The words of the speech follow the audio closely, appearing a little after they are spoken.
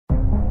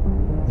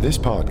This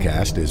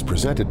podcast is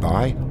presented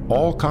by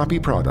All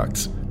Copy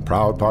Products,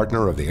 proud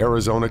partner of the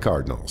Arizona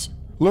Cardinals.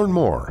 Learn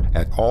more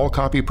at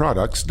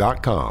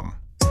allcopyproducts.com.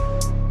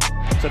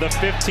 To the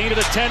 15, to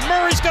the 10.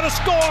 Murray's going to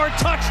score.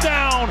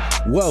 Touchdown.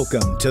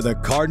 Welcome to the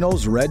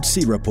Cardinals Red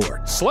Sea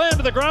Report. Slammed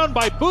to the ground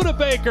by Budda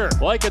Baker.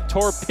 Like a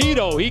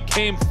torpedo, he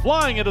came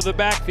flying into the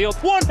backfield.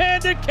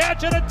 One-handed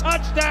catch and a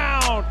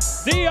touchdown.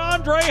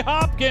 DeAndre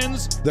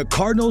Hopkins. The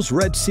Cardinals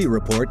Red Sea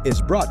Report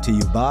is brought to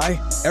you by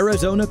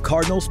Arizona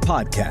Cardinals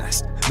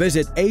Podcast.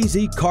 Visit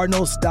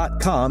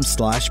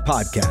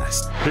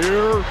azcardinals.com/podcast.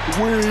 Here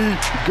we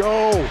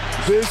go.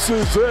 This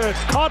is it.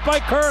 Caught by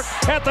Kirk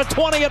at the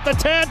 20, at the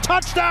 10.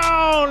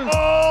 Touchdown.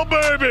 Oh,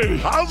 baby.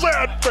 How's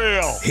that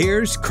feel?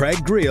 Here's Craig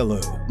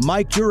Grialou,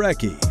 Mike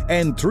Jurecki,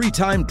 and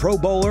three-time Pro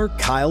Bowler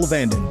Kyle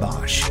Vanden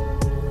Bosch.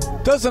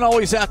 Doesn't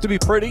always have to be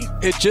pretty.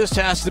 It just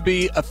has to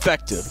be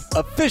effective,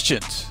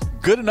 efficient,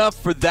 good enough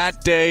for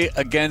that day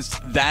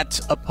against that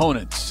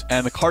opponent.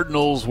 And the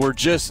Cardinals were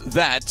just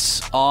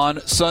that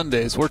on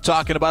Sundays. We're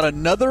talking about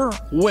another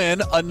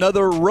win,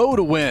 another road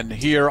win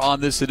here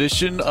on this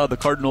edition of the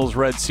Cardinals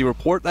Red Sea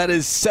Report. That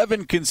is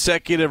 7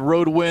 consecutive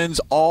road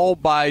wins, all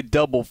by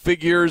double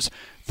figures.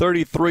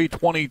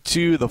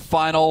 33-22, the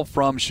final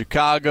from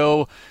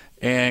Chicago.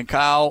 And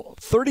Kyle,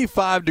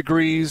 35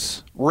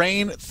 degrees,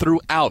 rain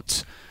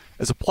throughout.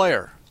 As a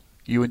player,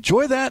 you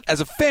enjoy that? As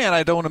a fan,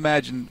 I don't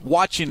imagine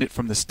watching it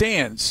from the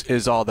stands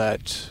is all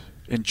that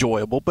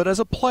enjoyable. But as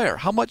a player,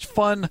 how much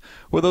fun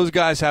were those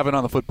guys having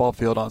on the football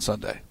field on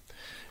Sunday?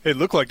 It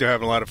looked like they're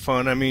having a lot of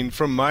fun. I mean,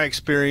 from my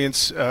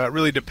experience, it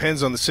really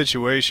depends on the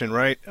situation,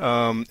 right?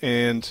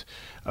 And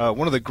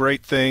one of the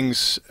great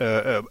things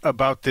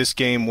about this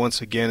game, once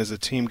again, is the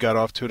team got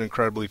off to an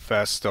incredibly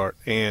fast start.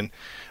 And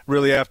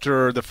really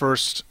after the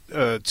first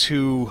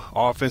 2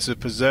 offensive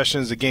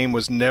possessions, the game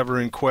was never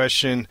in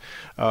question.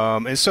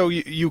 And so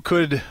you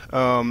could,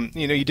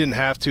 you didn't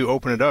have to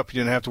open it up.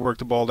 You didn't have to work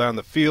the ball down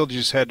the field. You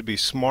just had to be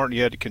smart.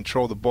 You had to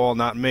control the ball,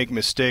 not make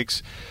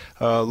mistakes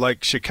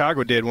like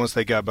Chicago did once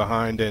they got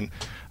behind. And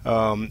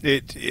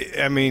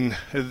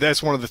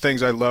that's one of the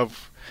things I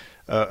love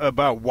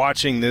about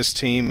watching this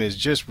team is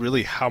just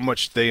really how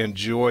much they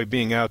enjoy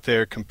being out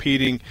there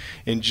competing,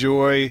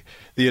 enjoy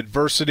the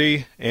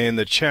adversity and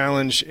the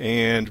challenge,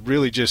 and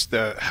really just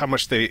how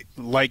much they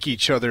like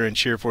each other and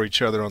cheer for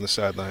each other on the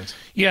sidelines.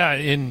 Yeah,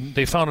 and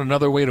they found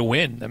another way to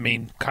win. I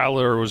mean,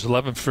 Kyler was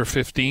 11 for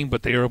 15,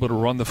 but they were able to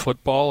run the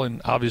football,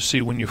 and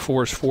obviously when you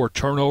force 4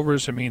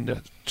 turnovers, I mean,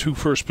 the 2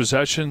 first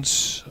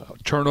possessions,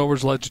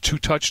 turnovers led to 2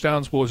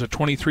 touchdowns. What was it,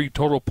 23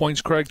 total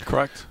points, Craig?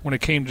 Correct. When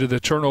it came to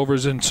the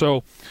turnovers, and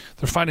so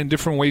they're finding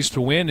different ways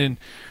to win, and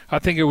I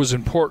think it was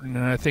important,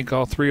 and I think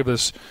all 3 of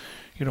us,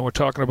 we're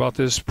talking about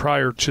this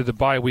prior to the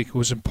bye week. It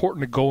was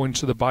important to go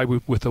into the bye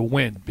week with a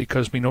win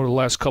because we know the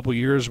last couple of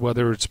years,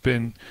 whether it's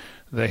been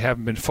they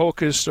haven't been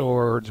focused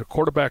or the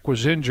quarterback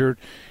was injured,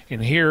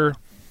 and here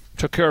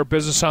took care of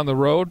business on the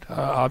road.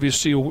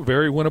 Obviously, a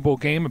very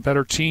winnable game, a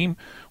better team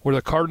were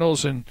the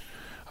Cardinals, and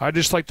I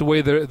just like the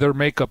way their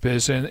makeup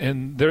is,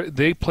 and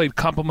they played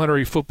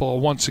complementary football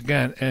once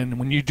again. And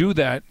when you do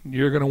that,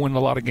 you're going to win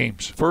a lot of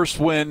games. First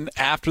win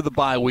after the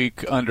bye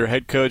week under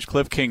head coach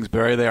Cliff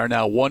Kingsbury. They are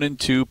now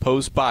 1-2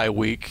 post-bye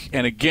week.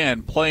 And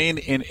again, playing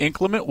in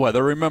inclement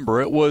weather. Remember,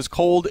 it was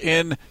cold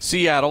in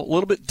Seattle. A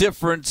little bit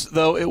different,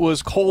 though. It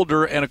was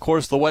colder, and, of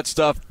course, the wet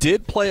stuff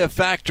did play a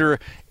factor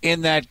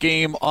in that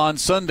game on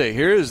Sunday.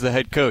 Here is the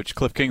head coach,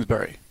 Cliff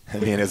Kingsbury. I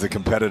mean, as a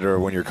competitor,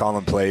 when you're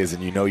calling plays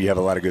and you know you have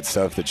a lot of good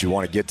stuff that you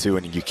want to get to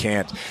and you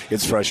can't,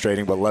 it's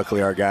frustrating. But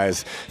luckily our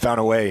guys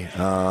found a way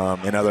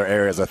in other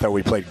areas. I thought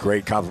we played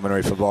great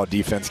complementary football.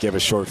 Defense gave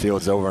us short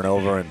fields over and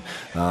over, and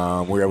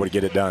we were able to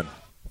get it done.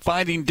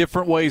 Finding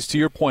different ways, to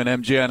your point,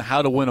 MJ, on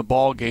how to win a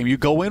ball game. You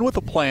go in with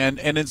a plan,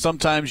 and then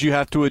sometimes you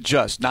have to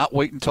adjust. Not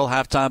wait until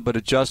halftime, but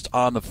adjust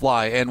on the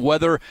fly. And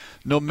whether,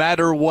 no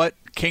matter what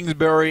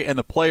Kingsbury and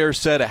the players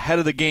said ahead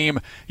of the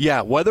game,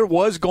 weather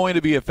was going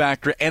to be a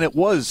factor, and it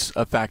was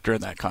a factor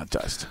in that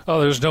contest.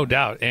 Oh, there's no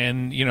doubt.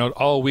 And,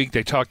 all week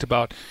they talked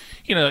about,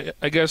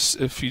 I guess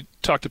if you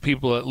talk to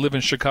people that live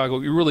in Chicago,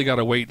 you really got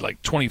to wait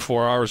like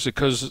 24 hours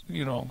because,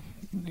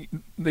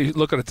 they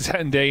look at a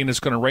 10-day and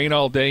it's going to rain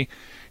all day.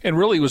 And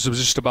really it was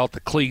just about the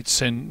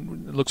cleats,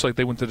 and it looks like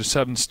they went to the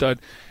 7-stud.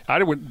 I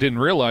didn't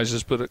realize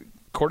this, but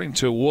according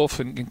to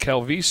Wolf and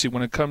Calvisi,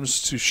 when it comes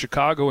to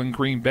Chicago and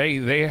Green Bay,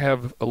 they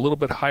have a little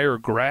bit higher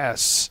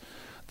grass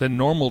than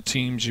normal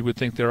teams. You would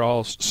think they're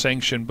all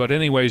sanctioned. But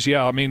anyways,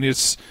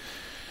 it's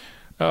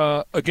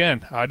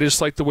again, I just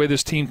like the way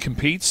this team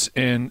competes,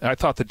 and I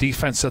thought the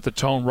defense set the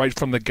tone right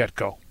from the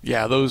get-go.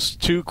 Yeah, those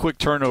 2 quick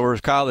turnovers,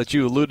 Kyle, that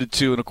you alluded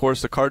to, and, of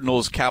course, the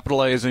Cardinals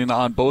capitalizing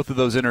on both of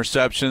those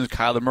interceptions.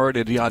 Kyler Murray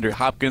to DeAndre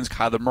Hopkins.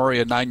 Kyler Murray,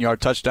 a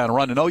 9-yard touchdown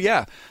run. And,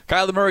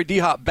 Kyler Murray,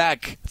 D-Hop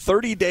back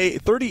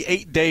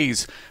 38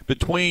 days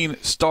between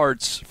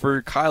starts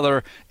for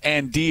Kyler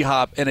and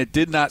D-Hop, and it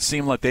did not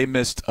seem like they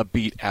missed a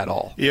beat at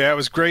all. Yeah, it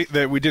was great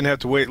that we didn't have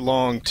to wait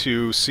long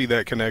to see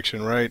that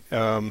connection, right?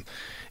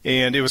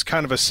 And it was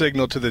kind of a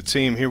signal to the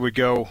team, here we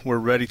go, we're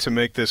ready to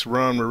make this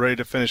run, we're ready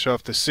to finish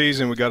off the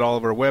season, we got all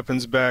of our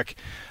weapons back.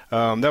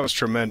 That was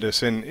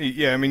tremendous. And,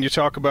 yeah, I mean, you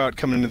talk about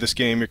coming into this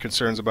game, your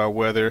concerns about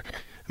weather.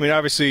 I mean,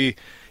 obviously,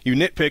 you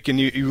nitpick and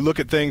you look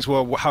at things,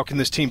 well, how can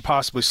this team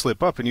possibly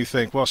slip up? And you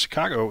think, well,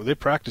 Chicago, they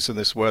practice in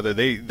this weather.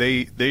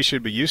 They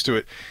should be used to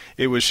it.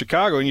 It was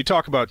Chicago. And you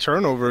talk about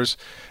turnovers.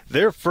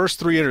 Their first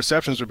 3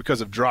 interceptions were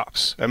because of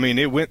drops. I mean,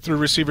 it went through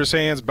receivers'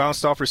 hands,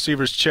 bounced off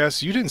receivers'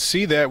 chests. You didn't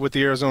see that with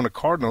the Arizona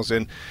Cardinals.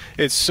 And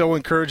it's so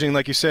encouraging,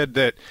 like you said,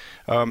 that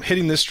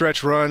hitting this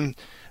stretch run,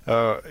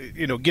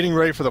 getting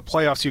ready for the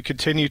playoffs, you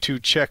continue to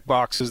check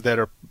boxes that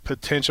are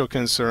potential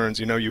concerns.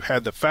 You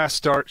had the fast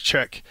start,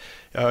 check.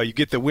 You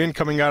get the win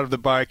coming out of the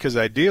bye because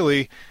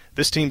ideally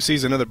this team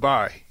sees another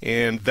bye,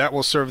 and that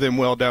will serve them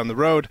well down the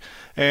road.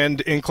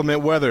 And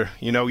inclement weather,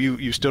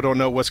 you still don't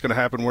know what's going to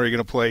happen, where you're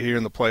going to play here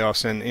in the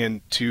playoffs,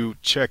 and to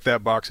check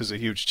that box is a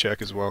huge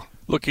check as well.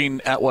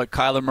 Looking at what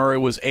Kyler Murray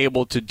was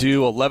able to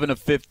do, 11 of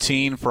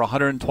 15 for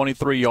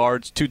 123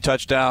 yards, 2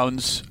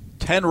 touchdowns,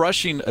 10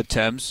 rushing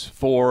attempts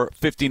for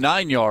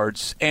 59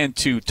 yards and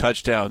 2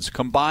 touchdowns.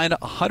 Combined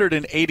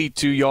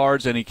 182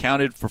 yards, and he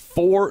counted for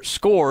 4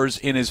 scores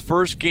in his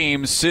first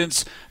game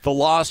since the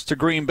loss to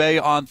Green Bay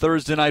on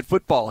Thursday Night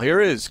Football. Here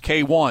is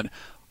K1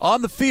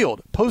 on the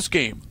field,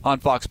 post-game on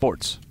Fox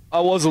Sports. I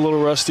was a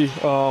little rusty.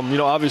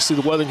 Obviously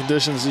the weather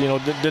conditions,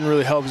 didn't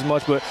really help as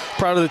much, but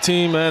proud of the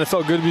team, man. It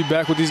felt good to be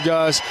back with these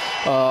guys.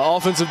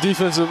 Offensive,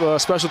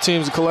 defensive, special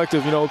teams,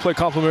 collective. We played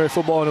complimentary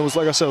football, and it was,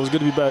 like I said, it was good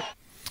to be back.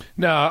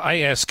 Now, I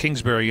asked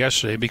Kingsbury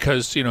yesterday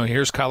because,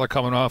 here's Kyler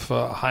coming off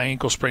a high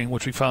ankle sprain,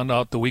 which we found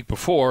out the week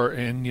before,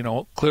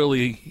 and,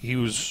 clearly he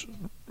was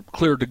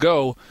cleared to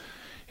go,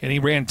 and he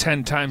ran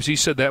 10 times. He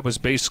said that was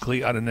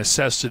basically out of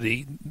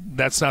necessity.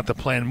 That's not the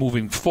plan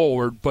moving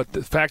forward, but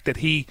the fact that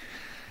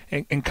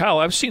and Kyle,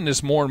 I've seen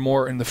this more and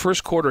more in the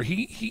first quarter,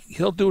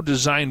 he'll do a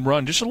design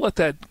run just to let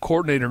that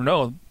coordinator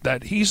know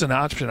that he's an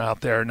option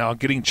out there now,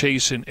 getting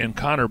Chase and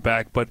Connor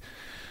back, but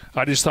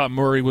I just thought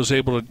Murray was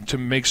able to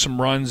make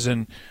some runs,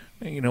 and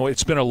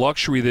it's been a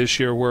luxury this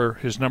year where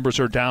his numbers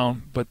are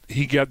down, but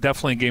he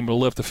definitely gave him a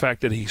lift. The fact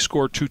that he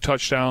scored 2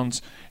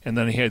 touchdowns and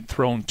then he had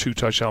thrown 2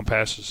 touchdown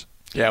passes.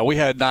 Yeah, we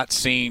had not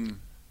seen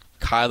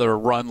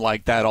Kyler run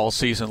like that all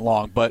season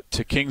long, but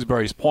to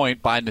Kingsbury's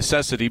point, by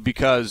necessity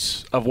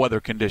because of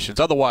weather conditions.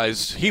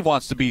 Otherwise, he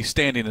wants to be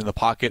standing in the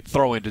pocket,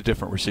 throwing to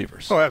different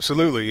receivers. Oh,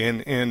 absolutely.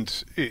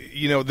 And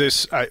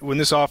when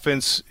this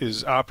offense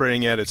is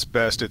operating at its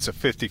best, it's a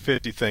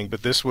 50-50 thing,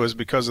 but this was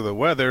because of the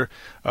weather.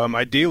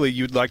 Ideally,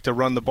 you'd like to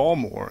run the ball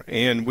more.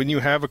 And when you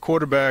have a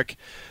quarterback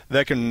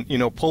that can,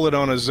 pull it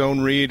on a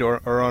zone read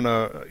or on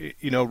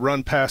a,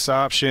 run pass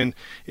option,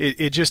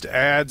 it just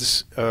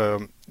adds,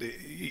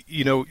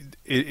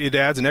 it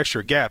adds an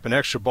extra gap, an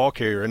extra ball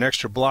carrier, an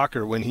extra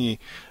blocker when he,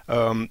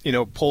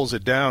 pulls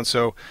it down.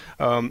 So,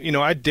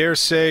 I dare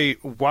say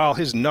while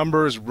his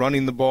numbers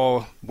running the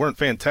ball weren't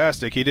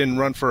fantastic, he didn't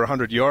run for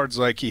 100 yards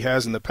like he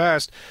has in the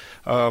past.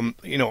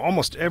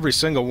 Almost every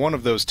single one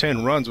of those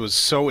 10 runs was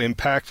so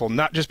impactful,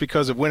 not just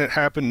because of when it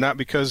happened, not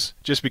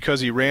just because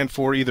he ran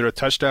for either a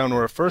touchdown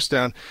or a first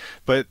down,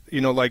 but,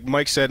 like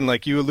Mike said and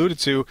like you alluded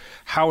to,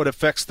 how it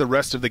affects the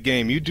rest of the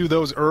game. You do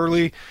those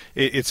early,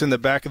 it's in the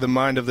back of the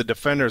mind of the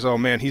defenders, oh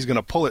man, he's going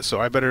to pull it,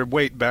 so I better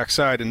wait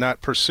backside and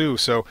not pursue.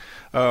 So,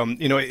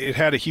 it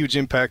had a huge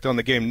impact on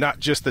the game, not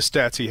just the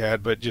stats he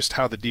had, but just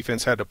how the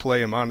defense had to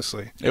play him,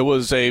 honestly. It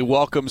was a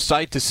welcome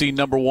sight to see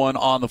number 1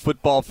 on the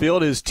football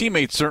field. His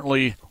teammates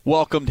certainly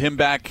welcomed him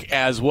back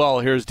as well.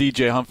 Here's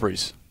DJ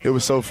Humphries. It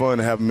was so fun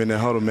to have him in that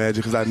huddle, man,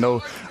 because I know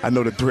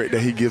the threat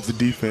that he gives the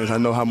defense. I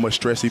know how much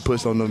stress he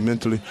puts on them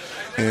mentally.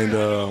 And,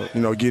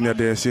 getting out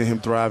there and seeing him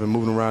thrive and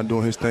moving around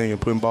doing his thing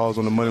and putting balls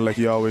on the money like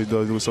he always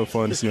does, it was so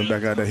fun to see him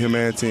back out there. Him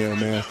and Tim,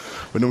 man.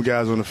 With them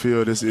guys on the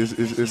field, it's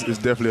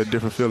definitely a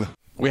different feeling.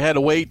 We had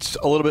to wait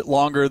a little bit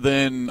longer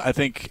than I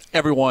think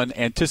everyone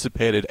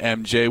anticipated,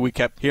 MJ. We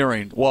kept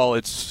hearing, well,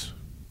 it's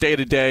day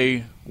to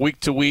day,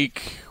 week to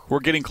week. We're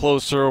getting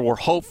closer. We're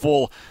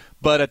hopeful.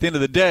 But at the end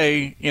of the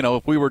day,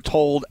 if we were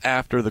told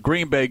after the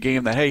Green Bay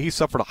game that, hey, he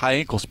suffered a high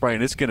ankle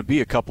sprain, it's going to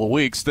be a couple of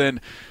weeks, then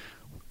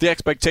the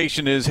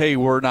expectation is, hey,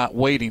 we're not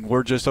waiting.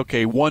 We're just,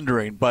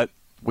 wondering. But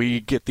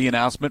we get the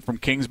announcement from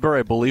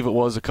Kingsbury, I believe it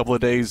was a couple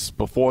of days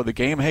before the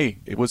game, hey,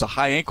 it was a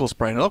high ankle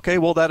sprain. Okay,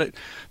 well,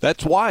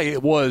 that's why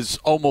it was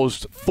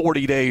almost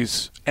 40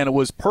 days, and it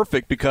was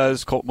perfect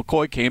because Colt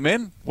McCoy came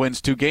in,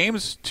 wins 2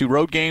 games, 2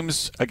 road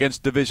games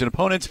against division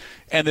opponents,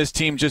 and this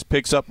team just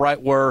picks up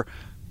right where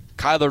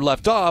Kyler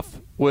left off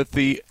with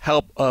the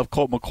help of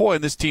Colt McCoy,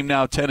 and this team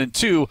now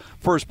 10-2,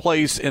 first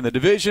place in the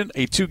division,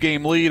 a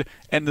 2-game lead,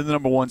 and the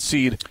number 1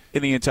 seed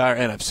in the entire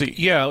NFC.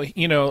 Yeah,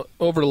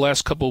 over the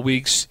last couple of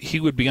weeks, he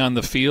would be on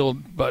the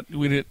field, but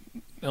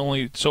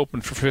it's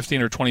open for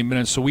 15 or 20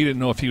 minutes, so we didn't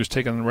know if he was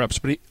taking the reps.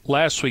 But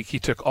last week, he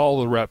took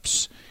all the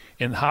reps,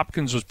 and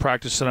Hopkins was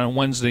practicing on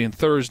Wednesday and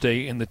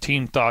Thursday, and the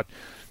team thought,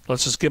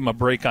 let's just give him a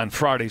break on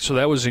Friday. So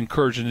that was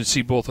encouraging to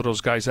see both of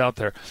those guys out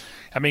there.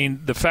 I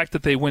mean, the fact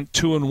that they went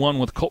 2-1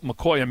 with Colt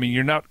McCoy,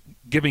 you're not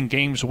giving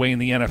games away in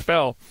the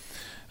NFL.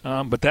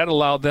 but that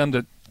allowed them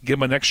to give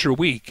him an extra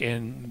week.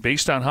 And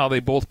based on how they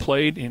both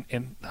played,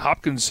 and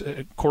Hopkins,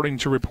 according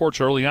to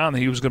reports early on that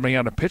he was going to be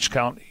on a pitch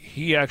count,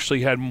 he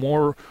actually had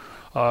more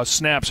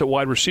snaps at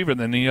wide receiver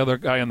than any other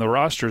guy on the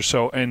roster.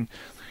 So, and,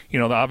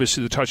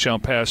 obviously the touchdown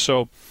pass.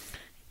 So,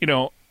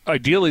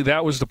 ideally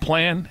that was the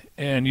plan,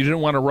 and you didn't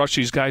want to rush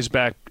these guys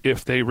back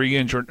if they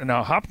re-injured.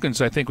 Now,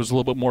 Hopkins, I think, was a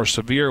little bit more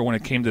severe when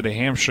it came to the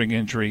hamstring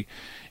injury,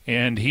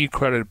 and he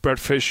credited Brett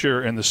Fisher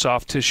and the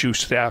soft tissue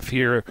staff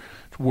here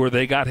where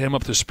they got him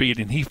up to speed,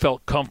 and he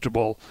felt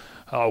comfortable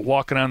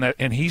walking on that.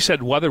 And he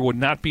said weather would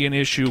not be an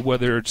issue,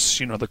 whether it's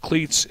the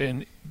cleats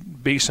and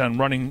based on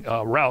running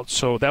routes.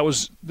 So that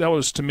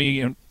was to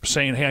me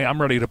saying, hey, I'm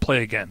ready to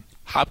play again.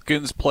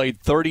 Hopkins played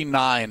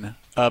 39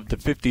 of the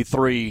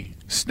 53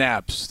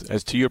 snaps,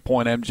 as to your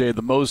point, MJ,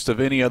 the most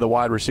of any other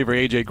wide receiver.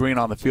 A.J. Green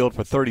on the field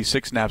for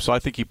 36 snaps, so I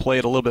think he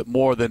played a little bit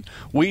more than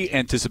we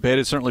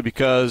anticipated, certainly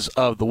because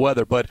of the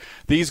weather. But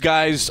these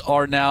guys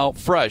are now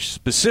fresh,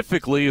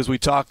 specifically as we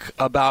talk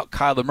about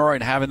Kyler Murray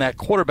and having that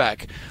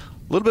quarterback.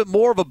 A little bit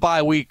more of a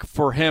bye week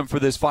for him for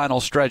this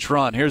final stretch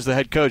run. Here's the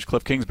head coach,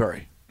 Cliff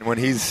Kingsbury. When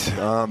he's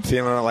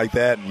feeling it like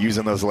that and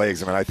using those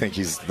legs, I think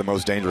he's the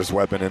most dangerous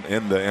weapon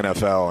in the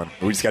NFL. And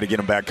we just got to get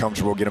him back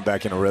comfortable, get him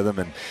back in a rhythm,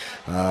 and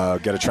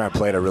got to try and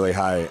play at a really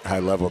high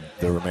level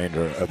the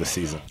remainder of the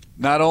season.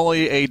 Not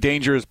only a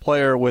dangerous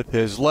player with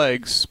his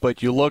legs,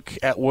 but you look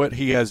at what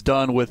he has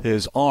done with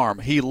his arm.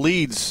 He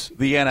leads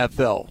the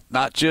NFL,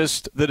 not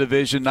just the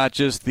division, not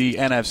just the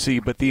NFC,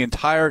 but the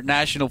entire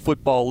National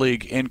Football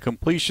League in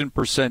completion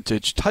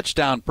percentage,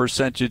 touchdown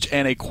percentage,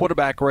 and a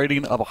quarterback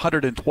rating of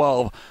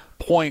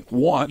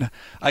 112.1.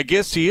 I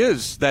guess he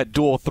is that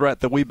dual threat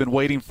that we've been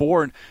waiting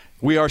for, and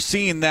we are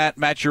seeing that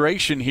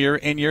maturation here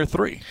in year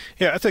 3.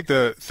 Yeah, I think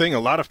the thing a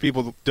lot of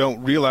people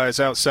don't realize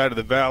outside of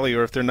the Valley,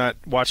 or if they're not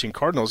watching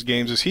Cardinals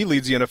games, is he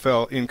leads the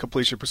NFL in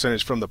completion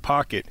percentage from the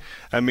pocket.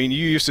 I mean,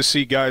 you used to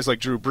see guys like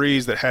Drew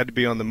Brees that had to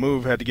be on the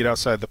move, had to get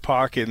outside the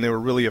pocket, and they were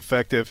really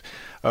effective,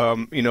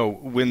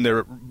 when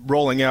they're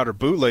rolling out or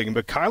bootlegging.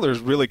 But Kyler's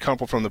really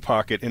comfortable from the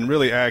pocket and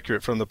really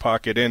accurate from the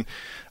pocket. And,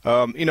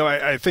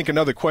 I think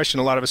another question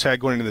a lot of us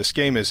had going into this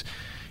game is,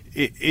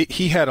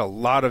 he had a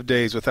lot of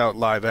days without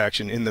live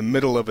action in the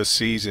middle of a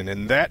season,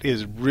 and that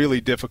is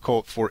really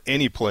difficult for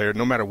any player,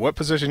 no matter what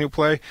position you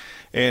play,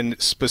 and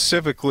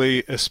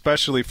specifically,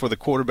 especially for the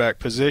quarterback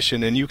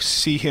position. And you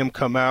see him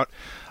come out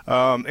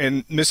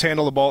and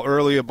mishandle the ball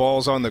early. A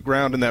ball's on the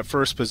ground in that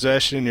first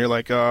possession, and you're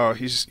like, oh,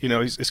 it's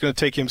going to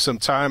take him some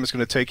time. It's going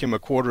to take him a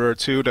quarter or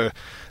two to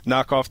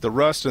knock off the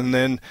rust, and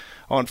then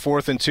on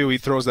 4th and 2, he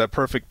throws that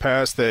perfect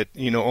pass that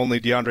only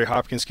DeAndre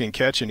Hopkins can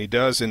catch, and he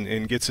does,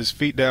 and gets his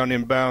feet down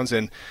inbounds,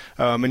 and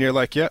you're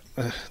like, yeah,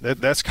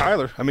 that's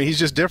Kyler. I mean, he's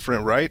just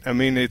different, right? I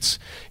mean,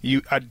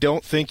 I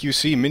don't think you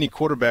see many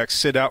quarterbacks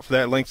sit out for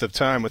that length of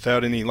time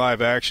without any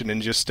live action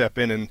and just step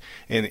in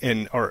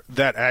and are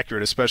that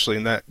accurate, especially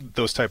in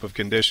those type of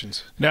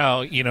conditions. Now,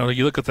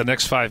 you look at the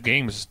next 5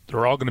 games;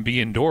 they're all going to be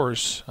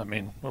indoors. I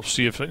mean, we'll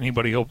see if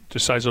anybody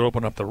decides to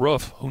open up the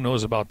roof. Who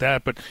knows about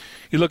that? But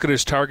you look at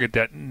his target,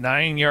 that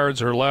 9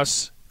 yards or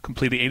less,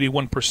 completed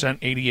 81%,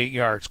 88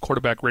 yards,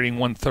 quarterback rating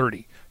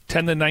 130.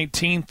 10 to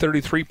 19,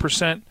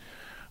 33%,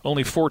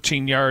 only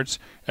 14 yards.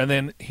 And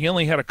then he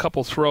only had a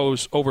couple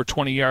throws over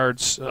 20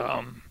 yards,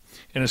 and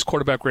his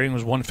quarterback rating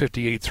was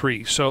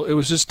 158.3. So it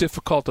was just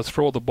difficult to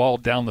throw the ball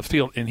down the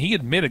field. And he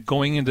admitted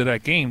going into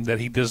that game that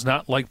he does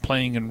not like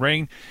playing in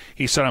rain.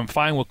 He said, I'm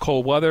fine with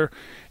cold weather.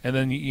 And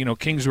then,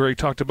 Kingsbury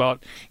talked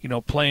about,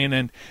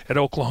 playing at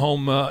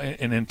Oklahoma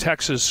and in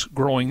Texas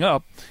growing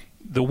up.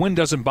 The wind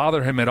doesn't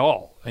bother him at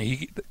all.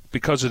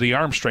 Because of the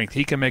arm strength,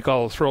 he can make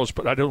all the throws,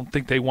 but I don't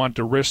think they want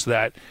to risk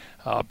that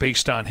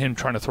based on him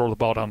trying to throw the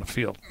ball down the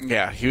field.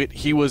 Yeah,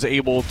 he was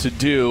able to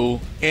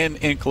do in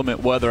inclement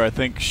weather, I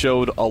think,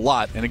 showed a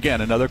lot. And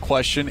again, another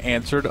question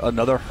answered,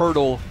 another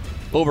hurdle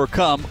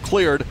overcome,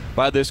 cleared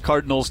by this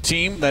Cardinals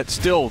team that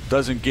still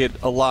doesn't get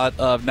a lot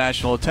of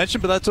national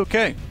attention, but that's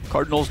okay.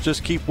 Cardinals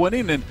just keep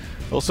winning, and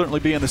they'll certainly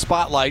be in the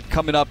spotlight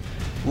coming up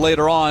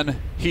later on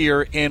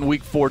here in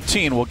Week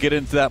 14. We'll get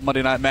into that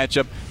Monday night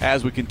matchup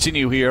as we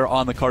continue here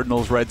on the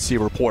Cardinals Red Sea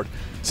Report.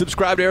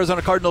 Subscribe to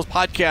Arizona Cardinals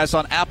podcast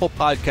on Apple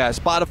Podcasts,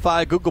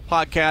 Spotify, Google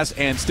Podcasts,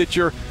 and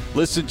Stitcher.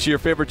 Listen to your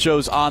favorite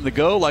shows on the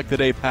go, like the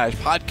Dave Pasch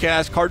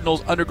podcast,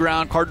 Cardinals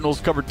Underground, Cardinals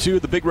Cover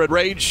 2, The Big Red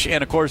Rage,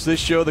 and, of course, this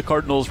show, the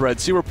Cardinals Red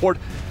Sea Report.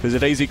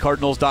 Visit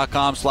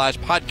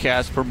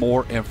azcardinals.com/podcast for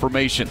more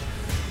information.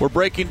 We're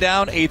breaking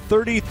down a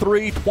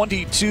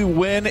 33-22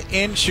 win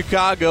in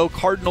Chicago,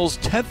 Cardinals'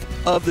 10th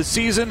of the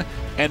season,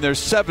 and their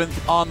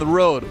 7th on the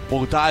road.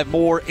 We'll dive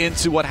more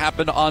into what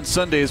happened on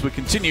Sunday as we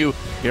continue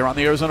here on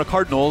the Arizona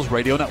Cardinals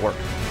Radio Network.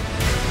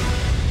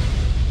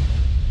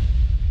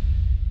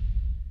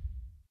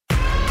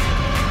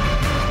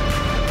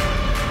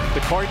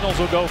 The Cardinals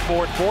will go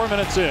for it 4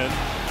 minutes in.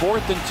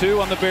 4th and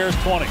 2 on the Bears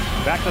 20.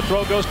 Back to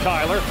throw goes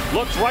Kyler.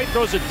 Looks right,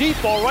 throws a deep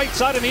ball right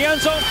side in the end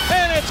zone,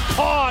 and it's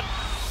caught.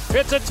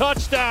 It's a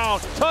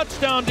touchdown.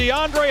 Touchdown,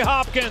 DeAndre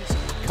Hopkins.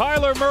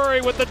 Kyler Murray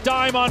with the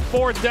dime on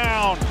 4th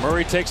down.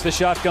 Murray takes the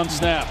shotgun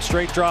snap.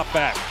 Straight drop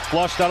back.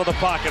 flushed out of the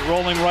pocket,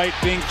 rolling right,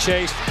 being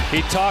chased.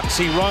 He tucks,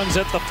 he runs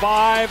at the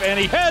 5, and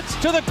he heads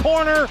to the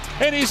corner,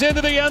 and he's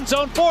into the end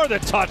zone for the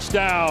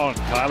touchdown.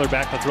 Kyler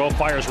back to throw,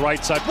 fires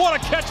right side. What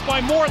a catch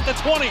by Moore at the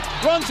 20.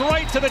 Runs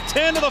right to the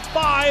 10 to the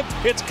 5.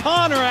 It's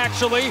Connor,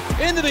 actually,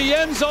 into the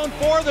end zone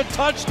for the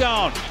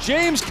touchdown.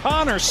 James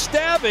Conner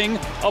stabbing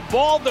a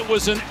ball that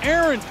was an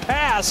errant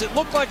pass. It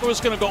looked like it was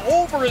going to go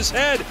over his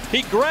head.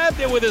 He grabbed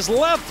it with his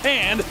left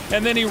hand,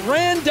 and then he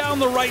ran down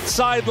the right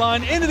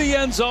sideline into the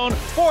end zone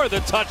for the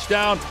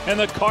touchdown, and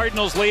the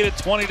Cardinals lead at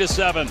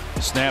 20-7.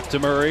 Snap to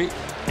Murray.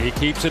 He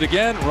keeps it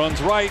again,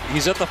 runs right.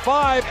 He's at the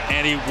 5,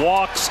 and he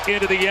walks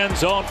into the end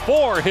zone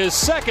for his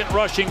second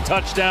rushing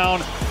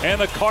touchdown,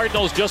 and the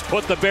Cardinals just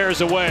put the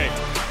Bears away.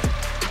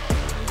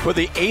 For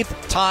the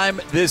 8th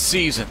time this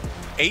season,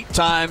 8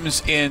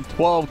 times in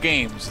 12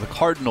 games, the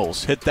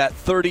Cardinals hit that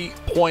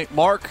 30-point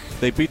mark.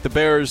 They beat the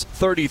Bears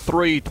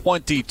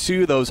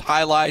 33-22. Those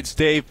highlights,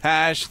 Dave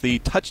Pasch, the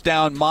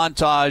touchdown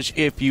montage,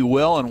 if you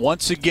will. And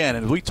once again,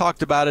 and we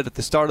talked about it at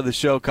the start of the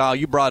show, Kyle,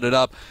 you brought it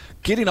up,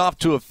 getting off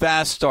to a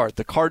fast start.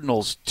 The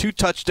Cardinals, 2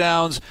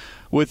 touchdowns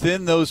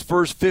within those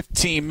first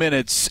 15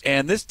 minutes,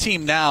 and this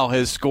team now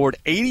has scored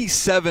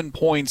 87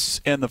 points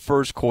in the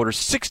first quarter,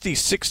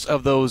 66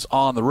 of those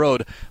on the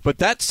road. But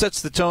that sets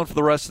the tone for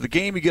the rest of the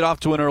game. You get off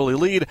to an early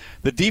lead,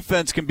 the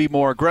defense can be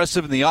more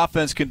aggressive, and the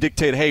offense can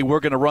dictate, hey, we're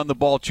going to run the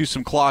ball, chew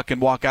some clock,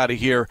 and walk out of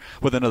here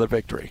with another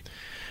victory.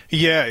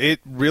 Yeah, it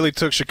really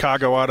took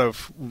Chicago out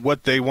of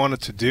what they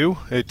wanted to do.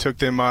 It took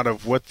them out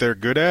of what they're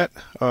good at,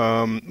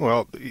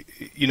 what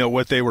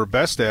they were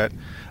best at.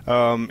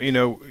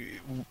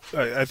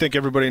 I think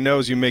everybody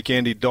knows you make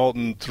Andy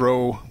Dalton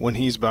throw when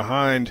he's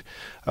behind,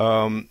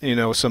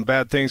 some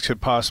bad things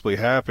could possibly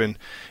happen.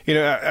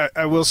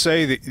 I will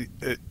say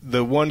that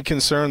the one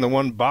concern, the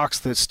one box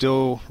that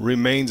still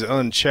remains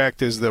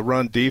unchecked is the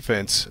run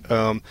defense.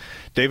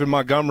 David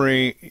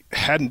Montgomery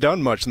hadn't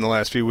done much in the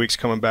last few weeks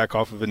coming back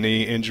off of a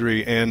knee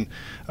injury, and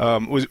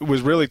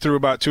was really through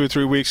about 2 or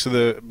 3 weeks to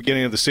the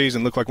beginning of the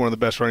season, looked like one of the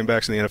best running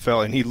backs in the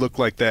NFL, and he looked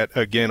like that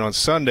again on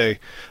Sunday.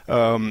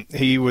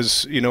 He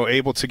was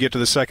able to get to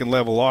the second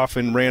level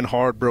often, ran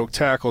hard, broke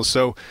tackles.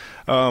 So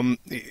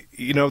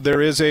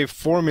there is a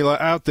formula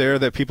out there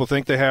that people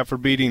think they have for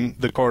beating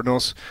the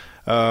Cardinals,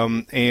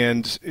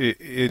 and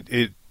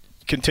it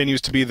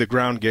continues to be the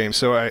ground game.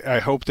 So I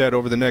hope that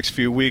over the next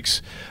few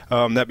weeks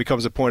that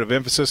becomes a point of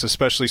emphasis,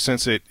 especially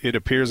since it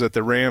appears that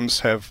the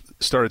Rams have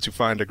started to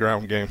find a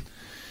ground game.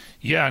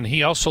 Yeah, and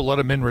he also led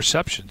him in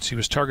receptions. He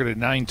was targeted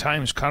 9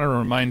 times. Kind of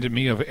reminded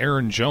me of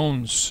Aaron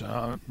Jones,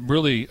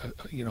 really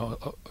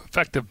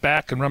effective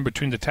back and run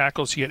between the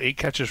tackles. He had 8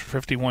 catches for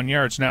 51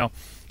 yards. Now,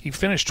 he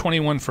finished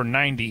 21 for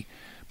 90,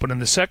 but in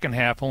the second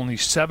half, only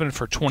 7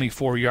 for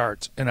 24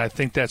 yards. And I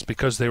think that's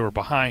because they were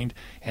behind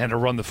and had to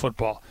run the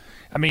football.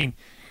 I mean,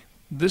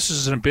 this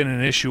hasn't been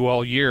an issue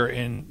all year,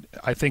 and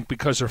I think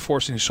because they're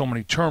forcing so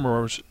many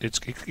turnovers, it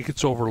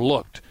gets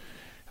overlooked.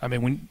 I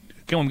mean, when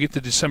we get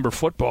to December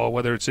football,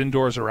 whether it's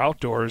indoors or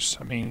outdoors,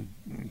 I mean,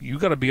 you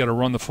got to be able to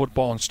run the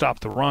football and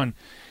stop the run.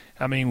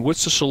 I mean,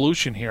 what's the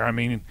solution here? I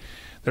mean,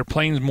 they're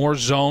playing more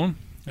zone.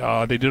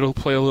 They did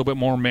play a little bit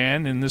more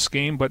man in this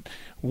game, but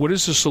what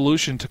is the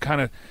solution to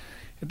kind of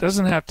 – it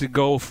doesn't have to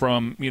go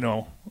from,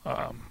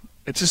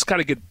 it's just got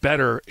to get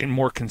better and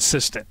more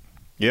consistent.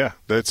 Yeah,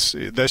 that's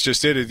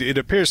just it. It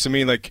appears to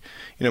me like,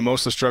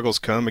 most of the struggles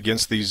come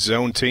against these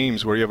zone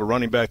teams where you have a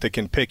running back that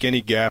can pick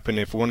any gap, and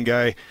if one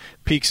guy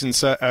peeks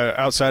inside,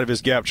 outside of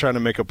his gap trying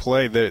to make a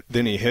play,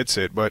 then he hits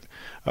it. But,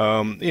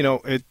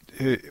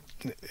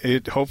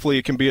 it hopefully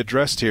it can be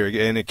addressed here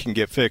and it can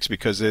get fixed,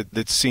 because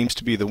it seems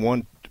to be the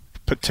one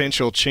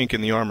potential chink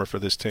in the armor for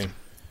this team.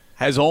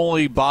 Has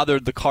only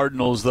bothered the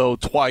Cardinals, though,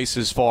 twice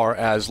as far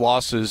as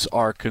losses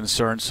are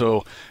concerned.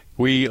 So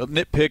we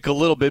nitpick a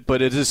little bit,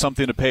 but it is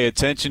something to pay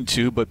attention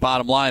to. But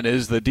bottom line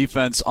is the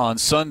defense on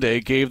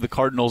Sunday gave the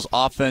Cardinals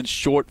offense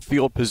short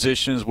field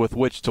positions with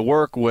which to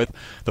work with.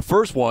 The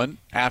first one,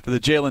 after the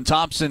Jalen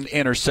Thompson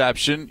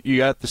interception, you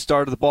got the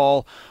start of the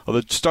ball,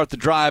 or start the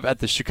drive at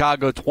the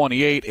Chicago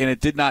 28, and it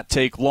did not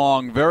take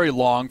long, very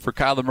long, for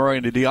Kyler Murray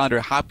and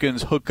DeAndre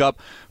Hopkins hook up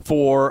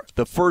for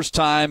the first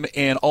time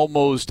in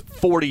almost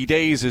 40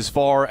 days as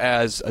far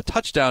as a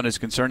touchdown is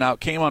concerned. Now, it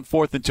came on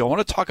 4th and 2. I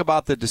want to talk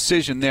about the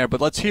decision there, but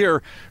let's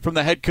hear from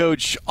the head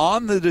coach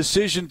on the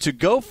decision to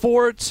go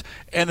for it,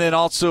 and then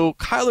also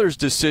Kyler's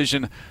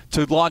decision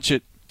to launch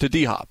it to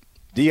D-Hop.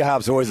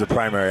 D-Hop's always the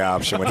primary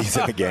option when he's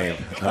in the game.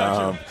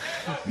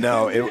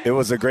 It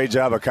was a great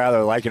job of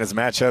Kyler liking his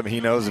matchup.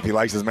 He knows if he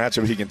likes his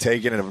matchup, he can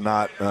take it. And if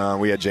not,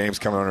 we had James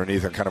coming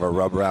underneath on kind of a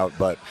rub route.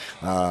 But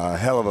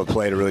hell of a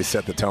play to really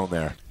set the tone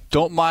there.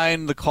 Don't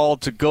mind the call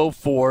to go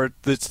for it.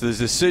 It's the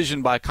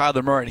decision by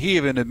Kyler Murray. He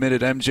even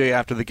admitted, MJ,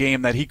 after the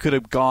game, that he could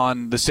have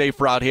gone the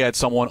safe route. He had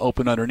someone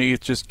open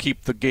underneath, just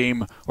keep the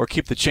game or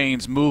keep the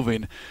chains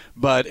moving.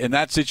 But in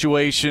that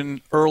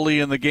situation, early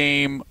in the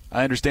game,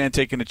 I understand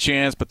taking a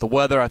chance, but the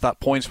weather, I thought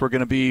points were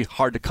going to be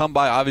hard to come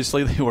by.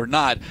 Obviously, they were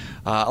not.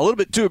 A little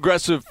bit too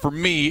aggressive for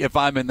me if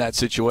I'm in that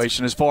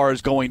situation as far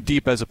as going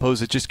deep as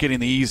opposed to just getting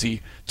the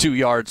easy 2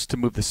 yards to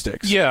move the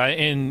sticks. Yeah,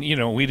 and,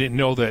 we didn't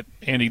know that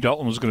Andy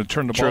Dalton was going to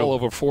turn the ball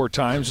over 4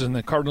 times, and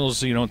the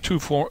Cardinals, 2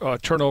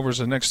 turnovers,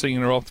 the next thing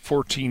they're up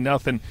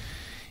 14-0.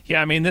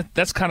 Yeah, I mean,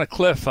 that's kind of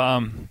cliff.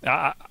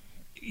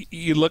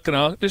 You looking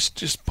at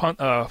just punt,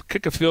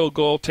 kick a field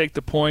goal, take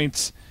the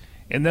points,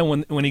 and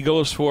then when he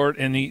goes for it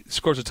and he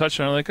scores a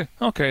touchdown, I'm like,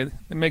 okay,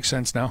 it makes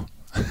sense now.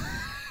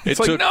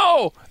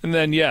 No! And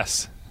then,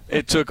 yes.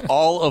 It took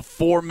all of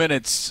 4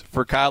 minutes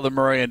for Kyler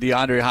Murray and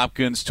DeAndre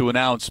Hopkins to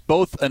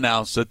both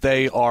announce that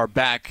they are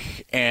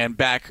back and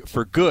back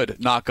for good,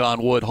 knock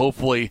on wood,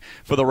 hopefully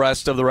for the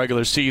rest of the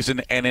regular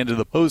season and into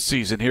the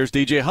postseason. Here's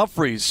DJ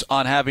Humphries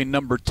on having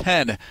number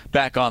 10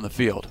 back on the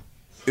field.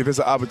 If it's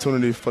an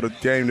opportunity for the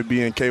game to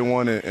be in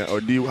K1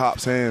 or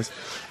D-Hop's hands,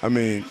 I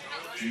mean,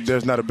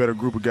 there's not a better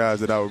group of guys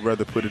that I would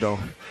rather put it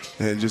on.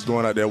 And just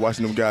going out there,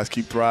 watching them guys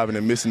keep thriving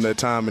and missing their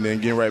time and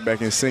then getting right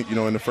back in sync,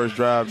 in the first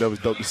drive, that was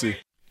dope to see.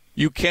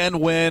 You can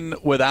win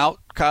without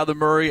Kyler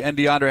Murray and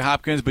DeAndre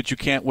Hopkins, but you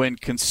can't win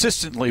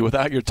consistently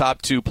without your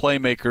top 2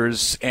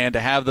 playmakers. And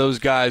to have those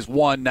guys,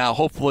 one, now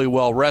hopefully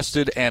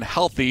well-rested and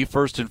healthy,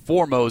 first and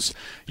foremost,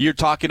 you're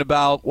talking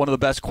about one of the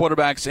best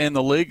quarterbacks in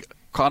the league,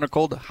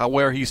 chronicled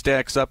where he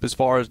stacks up as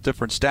far as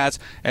different stats,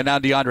 and now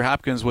DeAndre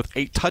Hopkins with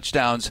 8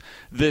 touchdowns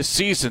this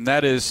season.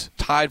 That is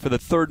tied for the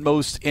 3rd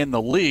most in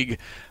the league.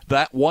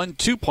 That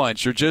 1-2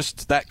 punch, or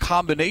just that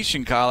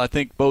combination, Kyle, I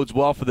think bodes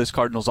well for this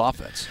Cardinals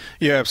offense.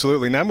 Yeah,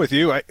 absolutely. And I'm with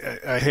you.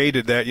 I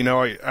hated that.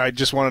 I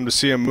just wanted to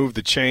see him move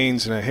the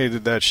chains, and I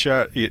hated that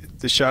shot,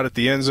 the shot at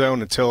the end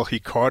zone until he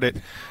caught it.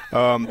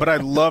 But I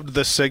loved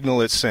the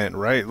signal it sent,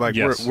 right? Like,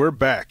 yes, we're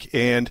back.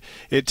 And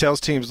it tells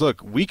teams,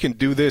 look, we can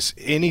do this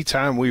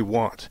anytime we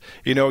want.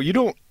 You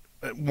don't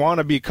want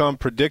to become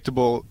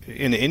predictable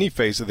in any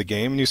phase of the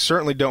game, and you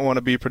certainly don't want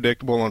to be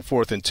predictable on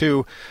 4th and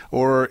 2,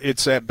 or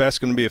it's at best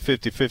going to be a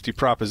 50-50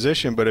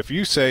 proposition. But if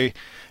you say,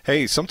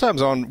 hey,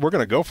 sometimes we're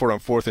going to go for it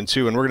on 4th and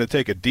 2 and we're going to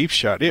take a deep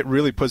shot, it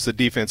really puts the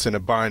defense in a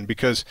bind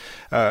because,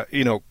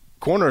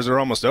 corners are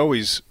almost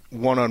always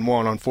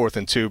one-on-one on 4th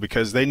and 2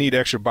 because they need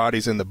extra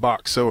bodies in the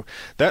box. So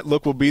that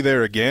look will be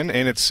there again,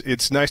 and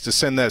it's nice to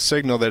send that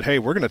signal that, hey,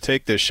 we're going to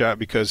take this shot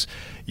because,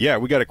 yeah,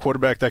 we got a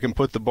quarterback that can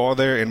put the ball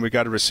there, and we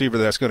got a receiver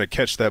that's going to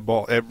catch that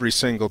ball every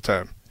single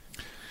time.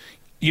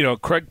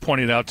 Craig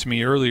pointed out to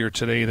me earlier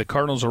today the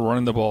Cardinals are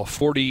running the ball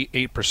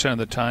 48% of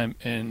the time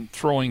and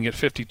throwing it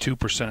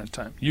 52% of the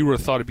time. You would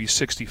have thought it'd be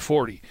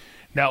 60-40.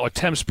 Now,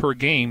 attempts per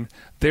game,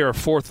 they are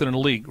 4th in the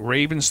league.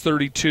 Ravens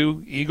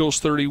 32, Eagles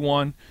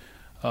 31,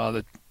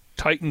 the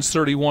Titans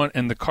 31,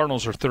 and the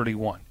Cardinals are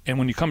 31. And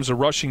when it comes to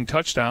rushing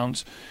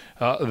touchdowns,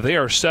 they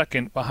are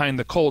second behind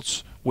the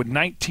Colts with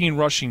 19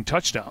 rushing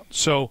touchdowns.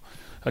 So,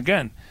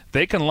 again,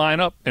 they can line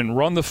up and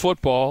run the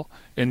football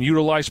and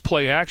utilize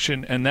play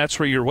action, and that's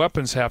where your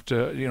weapons have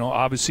to,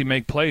 obviously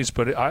make plays.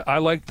 But I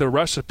like the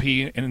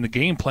recipe and the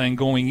game plan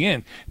going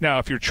in. Now,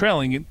 if you're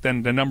trailing,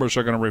 then the numbers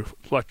are going to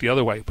reflect the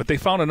other way. But they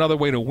found another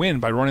way to win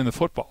by running the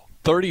football.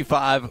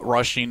 35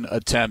 rushing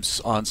attempts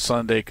on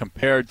Sunday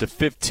compared to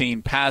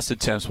 15 pass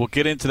attempts. We'll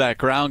get into that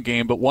ground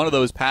game, but one of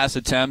those pass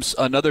attempts,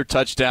 another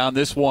touchdown,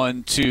 this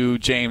one to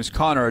James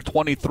Conner, a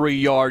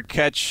 23-yard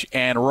catch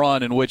and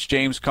run in which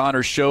James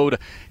Conner showed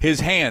his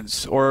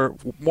hands, or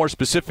more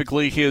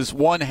specifically, his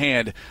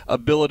one-hand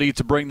ability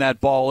to bring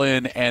that ball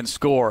in and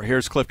score.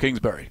 Here's Cliff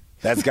Kingsbury.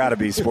 That's got to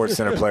be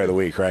SportsCenter Player of the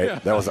Week, right? Yeah.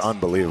 That was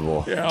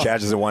unbelievable. Yeah.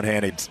 Catches it one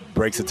hand, he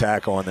breaks a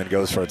tackle, and then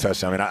goes for a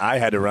touchdown. I mean, I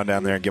had to run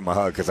down there and give him a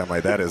hug because I'm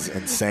like, that is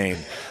insane.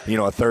 A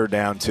 3rd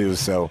down, too.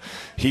 So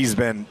he's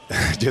been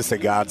just a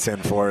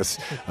godsend for us,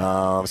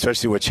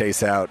 especially with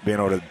Chase out, being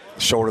able to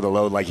shoulder the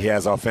load like he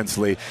has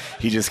offensively.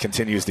 He just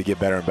continues to get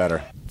better and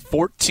better.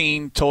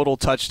 14 total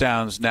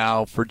touchdowns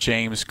now for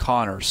James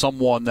Conner,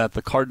 someone that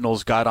the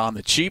Cardinals got on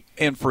the cheap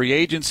in free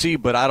agency,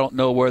 but I don't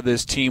know where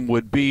this team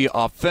would be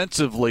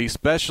offensively,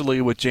 especially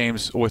with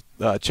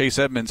Chase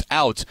Edmonds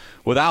out,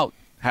 without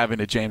having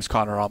a James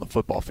Conner on the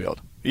football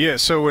field. Yeah,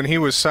 so when he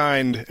was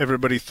signed,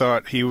 everybody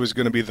thought he was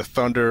going to be the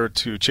Thunder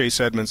to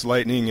Chase Edmonds'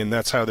 Lightning, and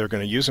that's how they're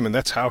going to use him, and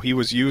that's how he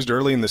was used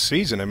early in the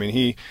season. I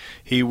mean,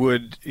 he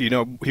would,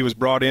 he was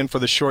brought in for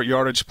the short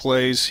yardage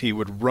plays. He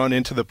would run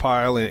into the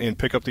pile and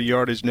pick up the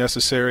yardage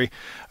necessary.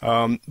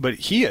 But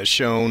he has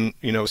shown,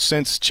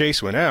 since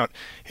Chase went out,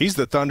 he's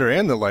the Thunder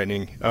and the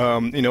Lightning.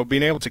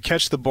 Being able to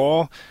catch the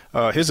ball,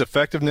 his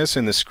effectiveness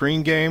in the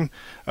screen game.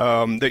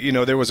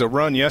 There was a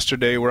run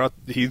yesterday where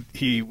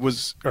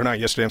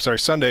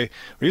Sunday.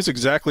 He's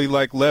exactly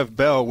like Lev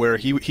Bell, where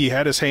he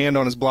had his hand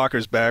on his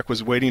blocker's back,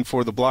 was waiting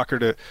for the blocker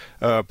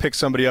to pick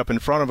somebody up in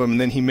front of him,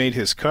 and then he made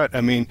his cut.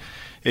 I mean,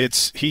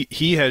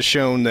 he has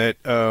shown that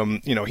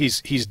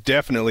he's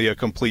definitely a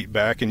complete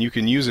back, and you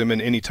can use him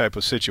in any type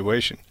of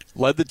situation.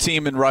 Led the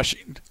team in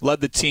rushing,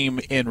 led the team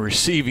in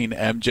receiving,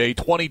 MJ.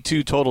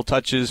 22 total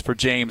touches for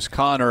James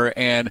Conner.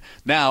 And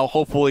now,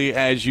 hopefully,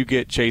 as you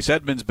get Chase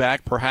Edmonds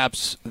back,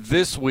 perhaps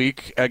this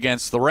week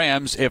against the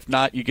Rams. If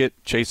not, you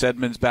get Chase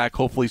Edmonds back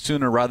hopefully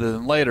sooner rather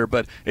than later.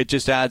 But it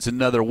just adds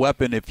another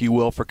weapon, if you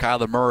will, for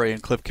Kyler Murray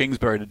and Cliff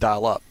Kingsbury to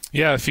dial up.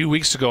 Yeah, a few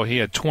weeks ago he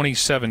had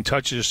 27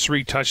 touches,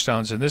 3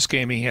 touchdowns. In this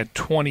game he had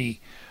 20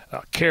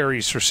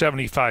 carries for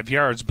 75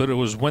 yards, but it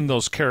was when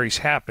those carries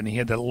happened. He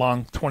had that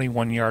long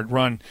 21-yard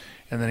run,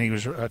 and then he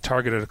was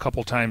targeted a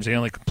couple times. They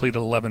only completed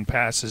 11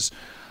 passes.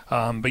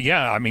 But,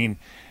 yeah, I mean,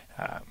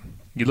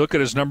 you look at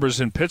his numbers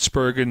in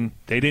Pittsburgh, and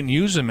they didn't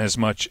use him as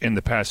much in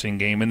the passing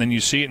game. And then you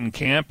see it in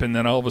camp, and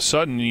then all of a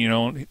sudden,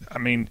 I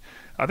mean,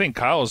 I think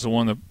Kyle is the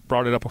one that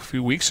brought it up a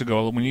few weeks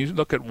ago. When you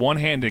look at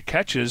one-handed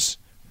catches,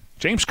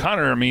 James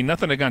Conner, I mean,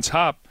 nothing against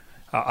Hop.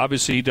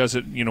 Obviously, he does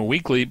it,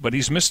 weekly, but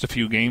he's missed a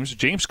few games.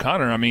 James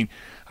Conner, I mean,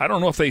 I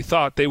don't know if they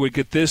thought they would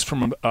get this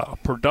from a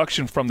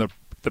production from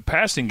the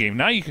passing game.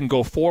 Now you can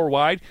go 4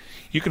 wide.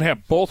 You can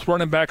have both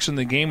running backs in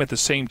the game at the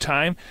same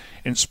time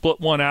and split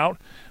one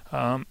out.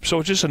 So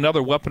it's just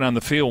another weapon on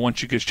the field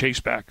once you get Chase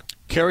back.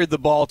 Carried the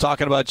ball,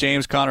 talking about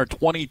James Conner,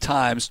 20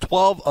 times,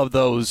 12 of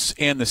those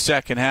in the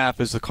second half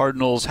as the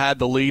Cardinals had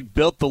the lead,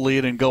 built the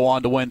lead, and go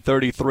on to win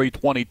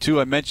 33-22.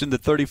 I mentioned the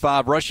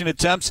 35 rushing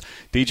attempts.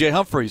 DJ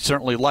Humphrey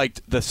certainly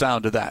liked the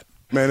sound of that.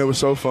 Man, it was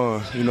so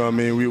fun.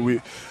 We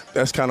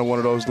that's kind of one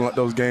of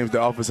those games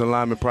that offensive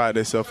linemen pride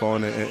themselves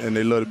on and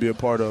they love to be a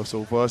part of.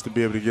 So for us to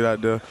be able to get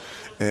out there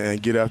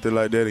and get out there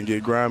like that and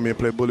get grimy and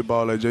play bully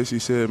ball like JC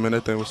said, man,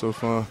 that thing was so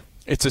fun.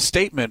 It's a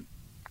statement,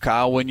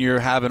 Kyle, when you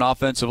have an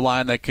offensive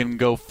line that can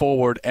go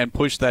forward and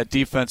push that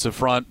defensive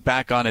front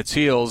back on its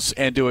heels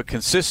and do it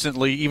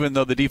consistently, even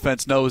though the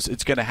defense knows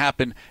it's going to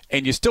happen,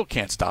 and you still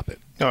can't stop it.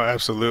 Oh,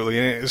 absolutely.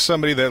 And as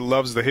somebody that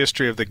loves the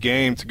history of the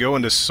game, to go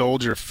into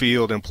Soldier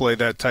Field and play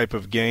that type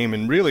of game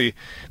and really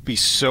be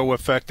so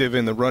effective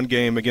in the run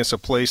game against a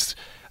place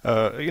 –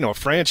 a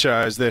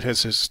franchise that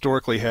has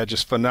historically had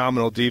just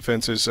phenomenal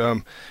defenses.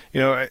 I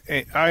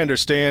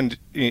understand,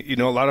 a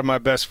lot of my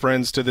best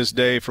friends to this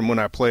day from when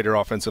I played are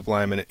offensive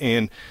linemen,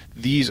 and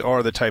these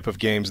are the type of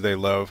games they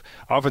love.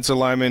 Offensive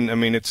linemen, I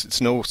mean, it's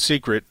no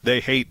secret, they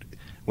hate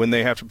when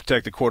they have to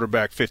protect the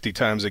quarterback 50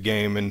 times a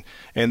game,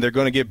 and they're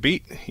going to get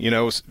beat,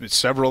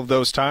 several of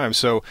those times.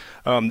 So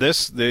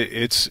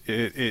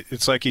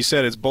it's like he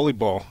said, it's bully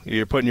ball.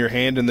 You're putting your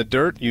hand in the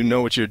dirt, you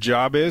know what your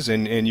job is,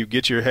 and you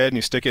get your head and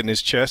you stick it in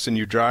his chest and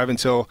you drive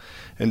until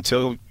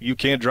you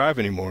can't drive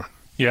anymore.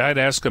 Yeah, I'd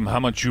ask him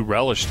how much you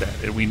relish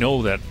that. And we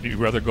know that you'd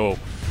rather go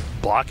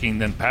blocking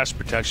than pass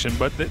protection,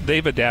 but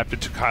they've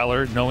adapted to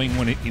Kyler, knowing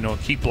when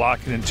keep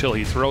blocking until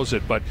he throws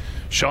it. But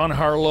Sean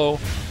Harlow,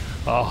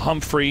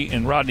 Humphrey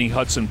and Rodney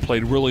Hudson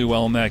played really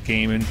well in that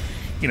game, and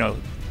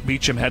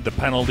Beachum had the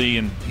penalty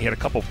and he had a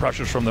couple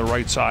pressures from the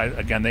right side.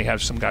 Again, they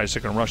have some guys that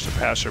can rush the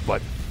passer,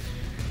 but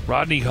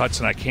Rodney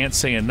Hudson, I can't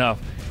say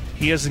enough,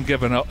 he hasn't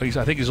given up. I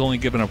think he's only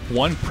given up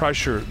one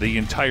pressure the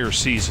entire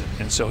season,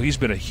 and so he's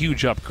been a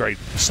huge upgrade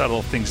to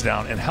settle things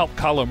down and help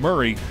Kyler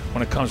Murray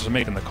when it comes to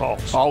making the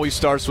calls. Always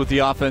starts with the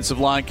offensive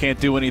line.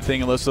 Can't do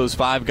anything unless those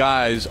 5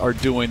 guys are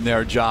doing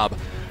their job.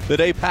 The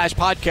Dave Pasch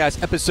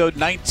Podcast, episode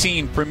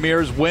 19,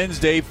 premieres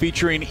Wednesday,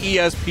 featuring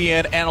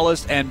ESPN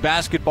analyst and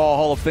Basketball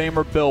Hall of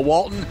Famer Bill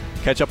Walton.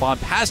 Catch up on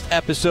past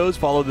episodes.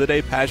 Follow the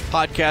Dave Pasch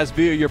Podcast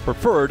via your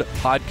preferred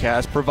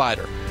podcast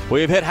provider.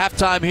 We have hit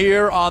halftime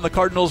here on the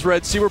Cardinals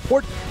Red Sea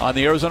Report on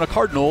the Arizona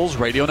Cardinals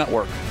Radio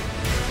Network.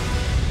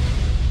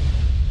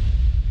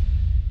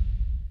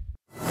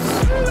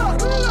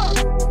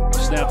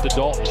 Snap to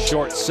Dalton,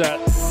 short set.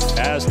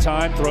 As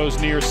time throws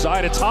near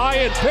side, it's high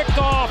and picked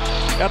off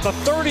at the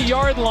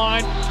 30-yard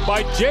line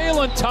by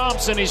Jalen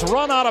Thompson. He's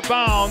run out of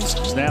bounds.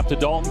 Snap to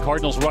Dalton,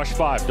 Cardinals rush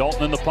 5.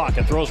 Dalton in the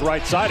pocket, throws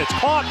right side, it's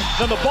caught,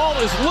 then the ball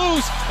is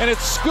loose, and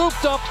it's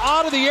scooped up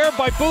out of the air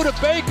by Budda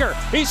Baker.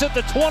 He's at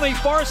the 20,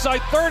 far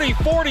side, 30,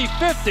 40,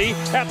 50,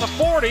 at the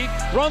 40,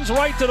 runs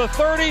right to the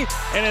 30,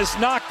 and is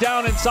knocked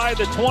down inside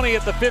the 20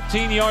 at the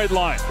 15-yard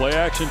line. Play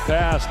action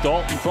pass,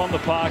 Dalton from the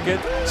pocket,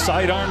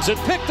 sidearms it,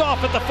 picked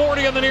off at the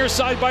 40 on the near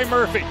side by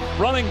Murphy.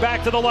 Running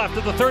back to the left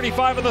at the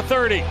 35 and the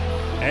 30.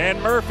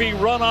 And Murphy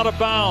run out of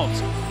bounds.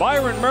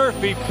 Byron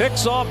Murphy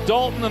picks off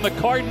Dalton, and the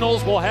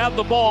Cardinals will have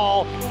the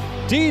ball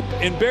deep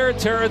in Bear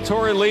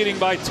territory, leading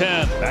by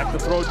 10. Back to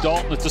throw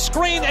Dalton. It's a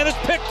screen, and it's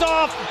picked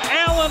off.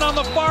 Allen on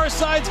the far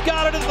side's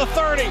got it at the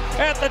 30,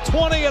 at the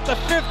 20, at the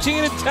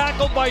 15, and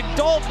tackled by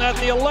Dalton at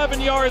the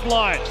 11-yard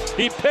line.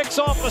 He picks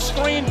off a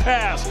screen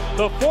pass.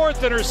 The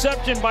 4th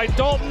interception by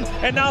Dalton,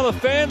 and now the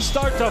fans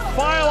start to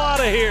file out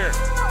of here.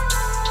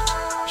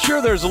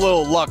 Sure, there's a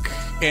little luck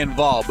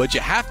involved, but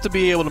you have to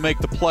be able to make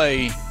the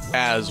play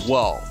as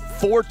well.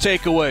 4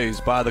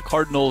 takeaways by the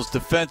Cardinals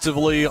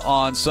defensively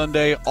on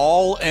Sunday,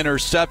 all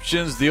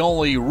interceptions. The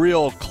only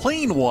real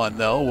clean one,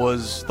 though,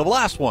 was the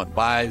last one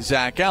by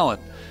Zach Allen.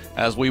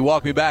 As we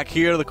welcome you back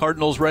here to the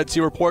Cardinals Red Sea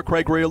Report,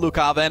 Craig Rea, Luke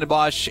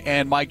Vandenbosch,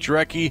 and Mike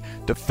Jurecki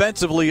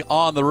defensively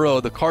on the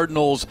road. The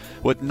Cardinals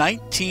with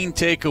 19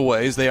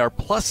 takeaways. They are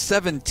plus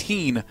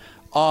 17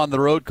 on the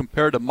road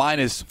compared to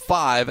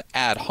 -5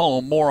 at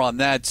home. More on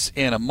that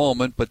in a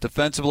moment. But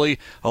defensively,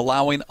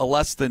 allowing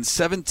less than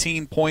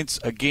 17 points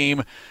a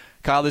game.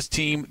 Kyle, this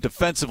team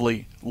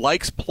defensively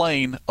likes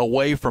playing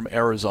away from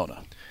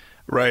Arizona.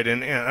 Right,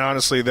 and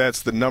honestly,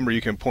 that's the number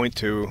you can point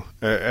to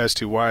as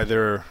to why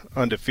they're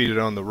undefeated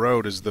on the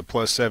road is the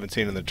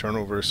 +17 in the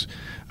turnovers.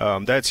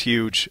 That's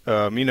huge.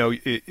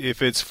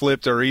 If it's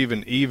flipped or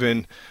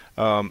even,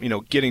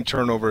 getting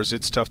turnovers,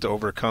 it's tough to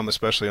overcome,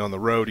 especially on the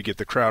road. You get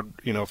the crowd,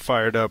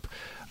 fired up.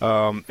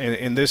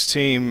 And this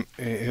team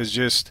has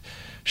just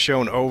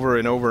shown over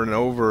and over and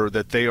over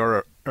that they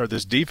are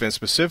this defense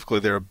specifically,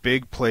 they're a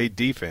big play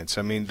defense.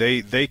 I mean,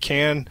 they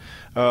can,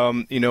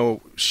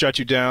 shut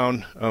you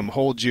down,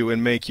 hold you,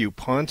 and make you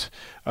punt.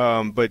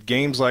 But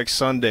games like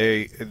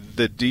Sunday,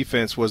 the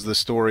defense was the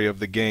story of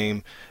the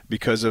game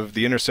because of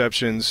the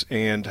interceptions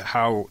and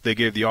how they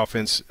gave the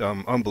offense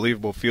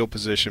unbelievable field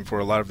position for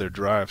a lot of their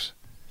drives.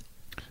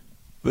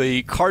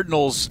 The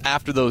Cardinals,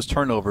 after those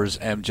turnovers,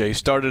 MJ,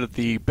 started at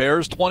the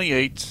Bears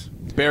 28,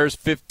 Bears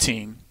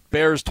 15,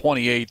 Bears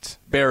 28,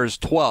 Bears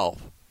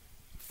 12.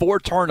 4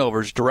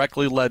 turnovers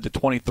directly led to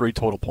 23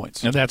 total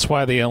points. And that's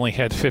why they only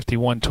had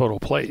 51 total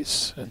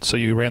plays. And so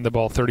you ran the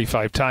ball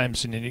 35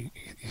 times, and then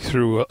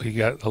you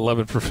got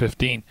 11 for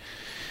 15.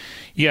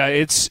 Yeah,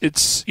 it's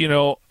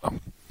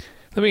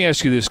let me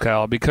ask you this,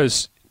 Kyle,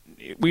 because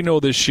we know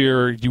this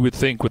year you would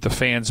think with the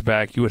fans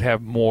back you would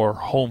have more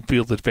home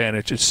field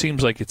advantage. It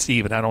seems like it's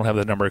even. I don't have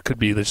the number. It could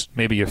be this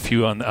maybe a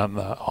few on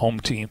the home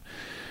team.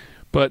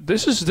 But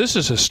this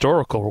is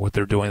historical what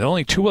they're doing.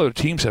 Only 2 other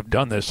teams have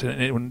done this.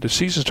 And when the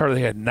season started,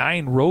 they had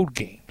 9 road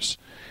games.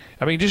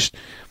 I mean,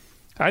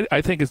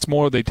 I think it's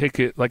more they take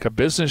it like a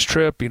business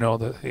trip. You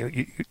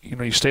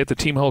stay at the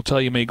team hotel.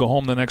 You may go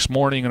home the next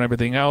morning and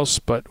everything else.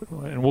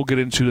 And we'll get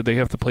into that they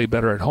have to play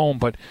better at home.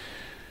 But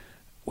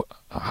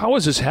how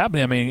is this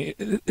happening? I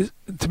mean,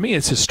 to me,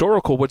 it's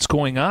historical what's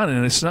going on,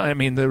 and it's not. I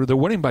mean, they're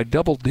winning by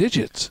double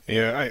digits.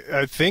 Yeah,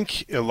 I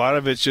think a lot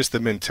of it's just the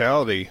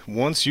mentality.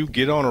 Once you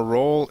get on a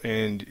roll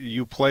and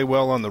you play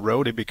well on the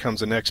road, it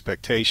becomes an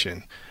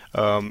expectation.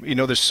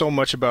 There's so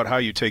much about how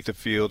you take the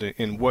field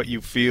and what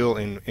you feel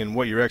and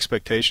what your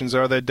expectations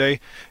are that day.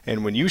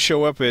 And when you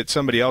show up at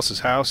somebody else's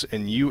house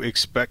and you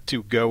expect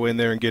to go in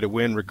there and get a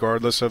win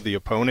regardless of the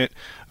opponent,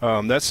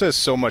 that says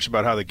so much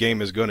about how the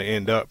game is going to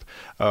end up.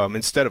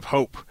 Instead of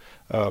hope,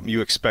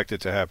 you expect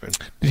it to happen.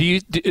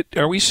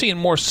 Are we seeing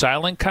more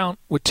silent count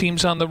with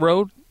teams on the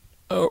road?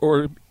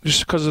 Or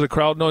just because of the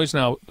crowd noise?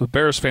 Now, the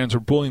Bears fans are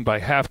booing by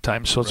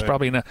halftime, so it's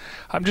probably not.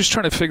 I'm just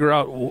trying to figure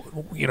out,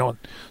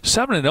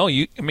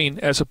 7-0, I mean,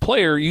 as a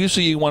player,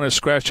 usually you want to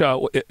scratch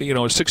out, a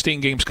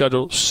 16-game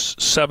schedule,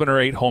 7 or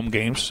 8 home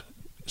games,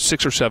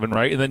 6 or 7,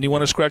 right? And then you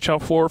want to scratch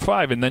out 4 or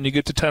 5, and then you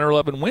get to 10 or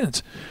 11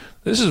 wins.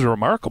 This is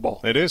remarkable.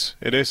 It is.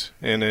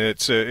 And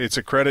it's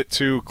a credit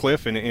to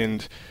Cliff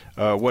and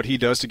what he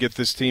does to get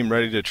this team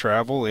ready to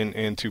travel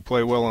and to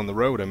play well on the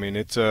road. I mean,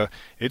 it's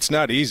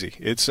not easy.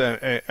 It's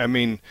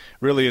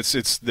really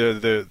it's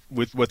the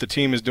with what the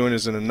team is doing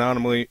is an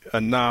anomaly.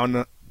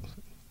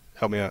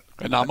 Help me out.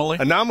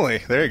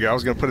 Anomaly. There you go. I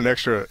was going to put an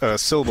extra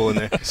syllable in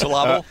there.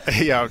 Syllable.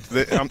 Yeah,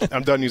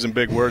 I'm done using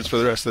big words for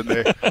the rest of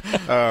the day.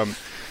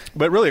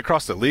 But really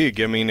across the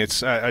league, I mean,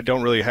 I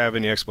don't really have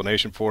any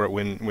explanation for it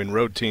when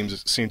road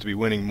teams seem to be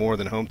winning more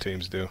than home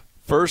teams do.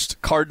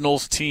 First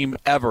Cardinals team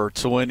ever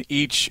to win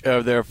each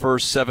of their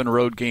first 7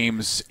 road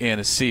games in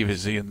a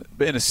season.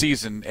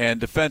 And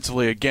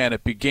defensively, again,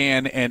 it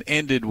began and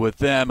ended with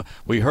them.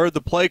 We heard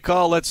the play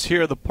call. Let's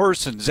hear the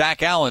person,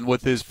 Zach Allen,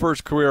 with his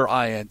first career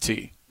INT.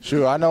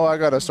 Shoot, I know I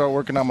got to start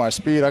working on my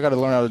speed. I got to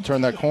learn how to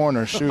turn that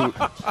corner, shoot.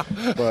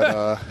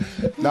 But,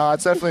 no,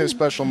 it's definitely a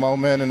special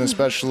moment, and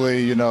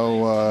especially,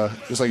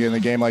 just like in a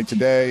game like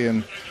today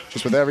and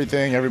just with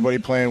everything, everybody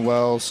playing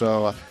well.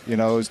 So,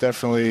 it's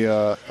definitely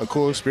a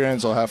cool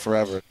experience I'll have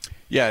forever.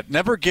 Yeah,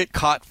 never get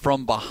caught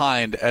from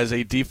behind as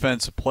a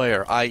defensive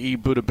player, i.e.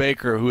 Budda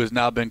Baker, who has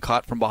now been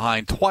caught from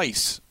behind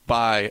twice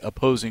by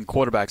opposing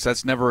quarterbacks.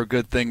 That's never a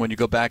good thing when you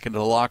go back into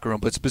the locker room.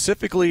 But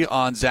specifically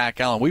on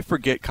Zach Allen, we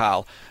forget,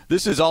 Kyle,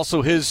 this is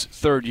also his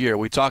 3rd year.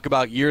 We talk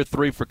about year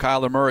 3 for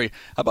Kyler Murray.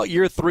 How about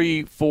year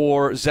 3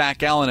 for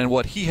Zach Allen and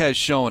what he has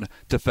shown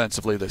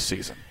defensively this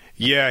season?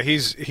 Yeah,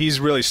 he's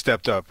really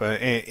stepped up,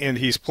 and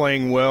he's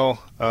playing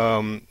well.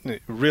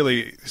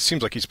 Really, it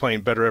seems like he's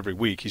playing better every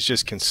week. He's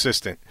just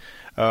consistent.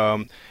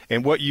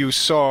 And what you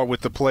saw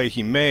with the play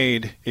he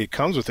made, it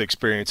comes with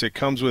experience. It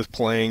comes with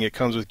playing. It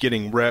comes with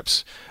getting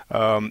reps.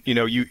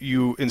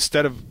 You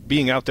instead of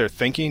being out there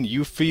thinking,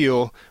 you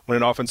feel when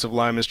an offensive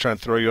lineman is trying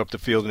to throw you up the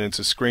field and it's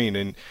a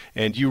screen,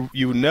 and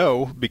you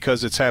know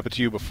because it's happened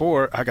to you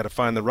before. I got to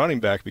find the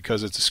running back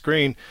because it's a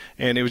screen,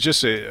 and it was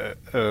just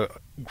a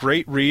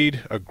great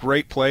read, a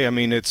great play. I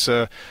mean, it's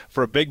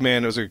for a big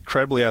man, it was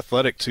incredibly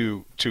athletic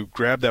to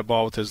grab that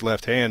ball with his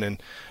left hand,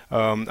 and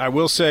I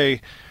will say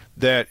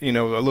that, you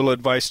know, a little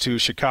advice to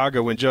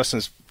Chicago when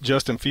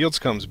Justin Fields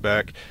comes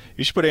back,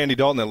 you should put Andy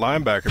Dalton at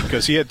linebacker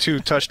because he had 2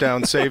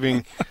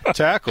 touchdown-saving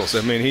tackles.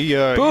 I mean,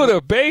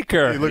 Buda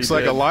Baker. He looks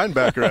like a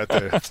linebacker out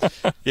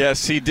there.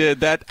 Yes, he did.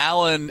 That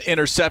Allen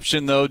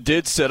interception, though,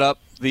 did set up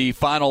the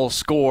final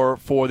score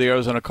for the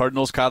Arizona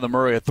Cardinals. Kyler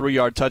Murray, a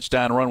 3-yard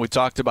touchdown run. We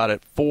talked about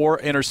it. 4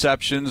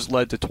 interceptions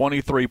led to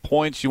 23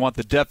 points. You want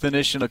the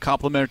definition of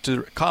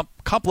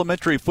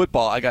complimentary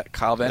football. I got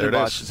Kyle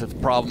Vanderbosch as a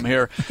problem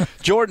here.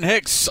 Jordan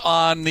Hicks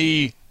on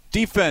the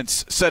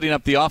defense setting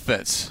up the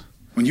offense.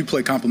 When you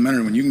play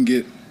complimentary, when you can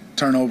get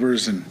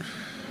turnovers and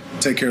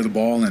take care of the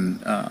ball and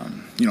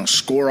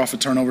score off of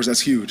turnovers,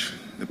 that's huge.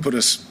 It put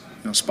us,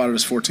 spotted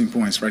us 14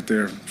 points right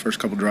there, first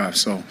couple drives.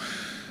 So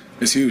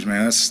it's huge,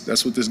 man.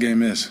 That's what this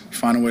game is.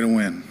 Find a way to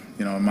win.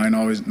 It might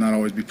not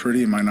always be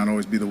pretty. It might not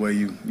always be the way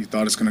you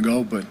thought it's going to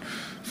go, but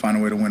find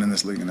a way to win in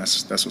this league, and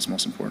that's what's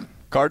most important.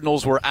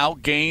 Cardinals were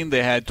outgained.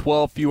 They had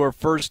 12 fewer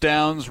first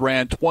downs,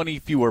 ran 20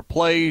 fewer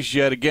plays,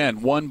 yet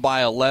again, won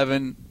by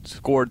 11,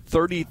 scored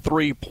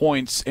 33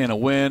 points in a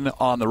win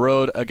on the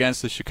road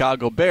against the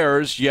Chicago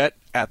Bears, yet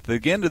at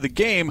the end of the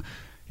game,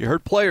 you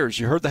heard players,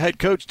 you heard the head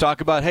coach talk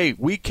about, hey,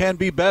 we can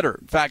be better.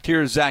 In fact,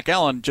 here's Zach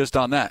Allen just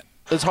on that.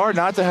 It's hard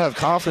not to have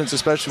confidence,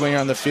 especially when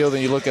you're on the field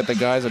and you look at the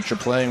guys that you're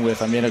playing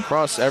with. I mean,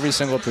 across every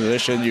single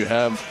position, you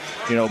have,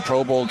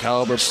 Pro Bowl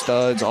caliber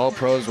studs, all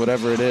pros,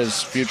 whatever it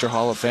is, future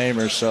Hall of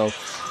Famers. So,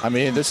 I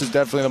mean, this is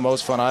definitely the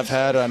most fun I've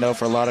had. I know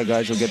for a lot of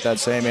guys, you'll get that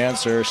same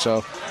answer.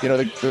 So,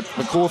 the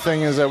cool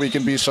thing is that we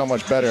can be so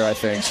much better, I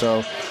think.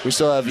 So we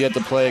still have yet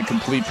to play a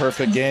complete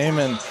perfect game,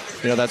 and,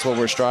 that's what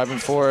we're striving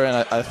for.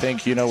 And I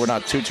think, we're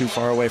not too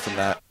far away from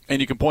that. And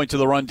you can point to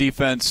the run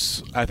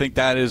defense. I think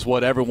that is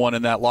what everyone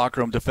in that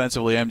locker room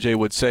defensively, MJ,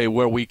 would say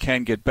where we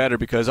can get better,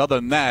 because other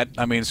than that,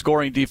 I mean,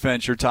 scoring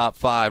defense, you're top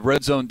 5.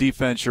 Red zone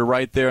defense, you're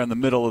right there in the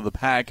middle of the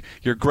pack.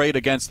 You're great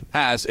against the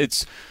pass.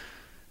 It's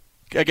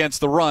against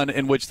the run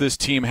in which this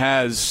team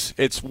has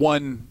its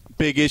one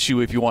big issue,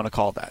 if you want to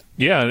call that.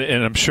 Yeah,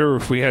 and I'm sure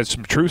if we had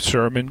some truth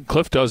serum, and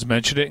Cliff does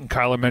mention it, and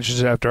Kyler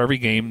mentions it after every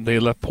game, they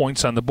left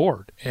points on the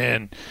board.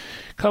 And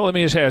Kyle, let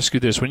me just ask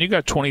you this. When you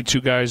got 22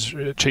 guys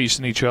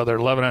chasing each other,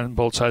 11 on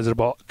both sides of the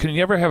ball, can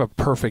you ever have a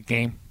perfect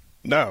game?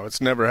 No,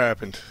 it's never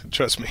happened.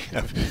 Trust me.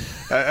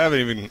 I haven't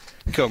even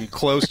come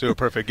close to a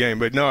perfect game.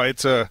 But, no,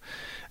 it's a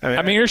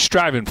I mean, you're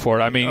striving for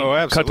it. I mean,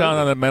 cut down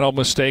on the mental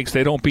mistakes.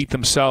 They don't beat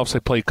themselves. They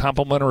play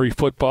complimentary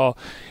football.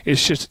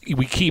 It's just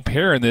we keep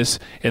hearing this,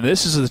 and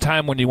this is the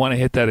time when you want to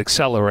hit that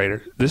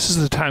accelerator. This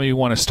is the time you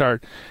want to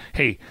start,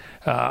 hey,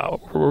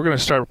 we're going to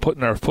start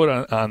putting our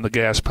foot on the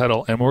gas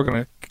pedal, and we're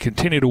going to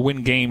continue to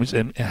win games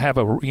and have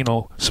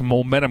some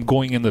momentum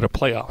going into the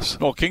playoffs.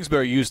 Well,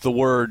 Kingsbury used the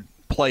word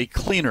play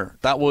cleaner.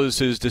 That was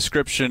his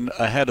description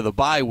ahead of the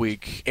bye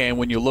week. And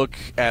when you look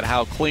at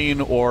how clean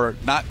or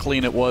not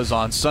clean it was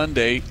on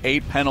Sunday,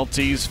 8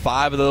 penalties,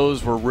 5 of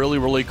those were really,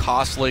 really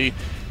costly.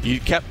 You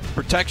kept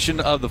protection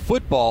of the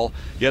football,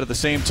 yet at the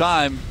same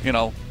time, you're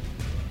 10-2,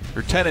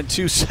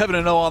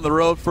 7-0 on the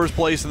road, first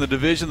place in the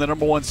division, the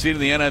number 1 seed in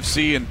the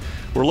NFC, and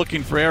we're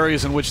looking for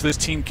areas in which this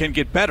team can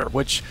get better,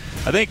 which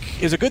I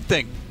think is a good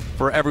thing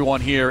for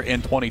everyone here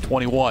in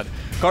 2021.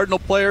 Cardinal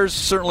players,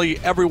 certainly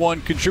everyone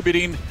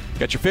contributing.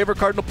 Got your favorite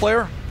Cardinal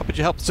player? How about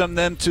you help send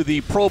them to the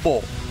Pro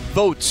Bowl?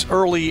 Votes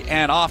early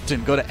and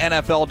often. Go to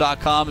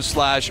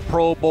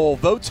NFL.com/Pro Bowl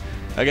votes.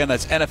 Again,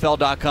 that's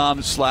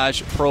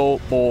NFL.com/Pro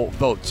Bowl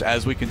votes.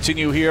 As we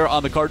continue here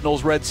on the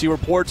Cardinals Red Sea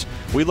Report,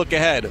 we look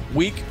ahead.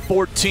 Week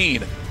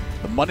 14,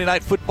 the Monday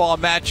Night Football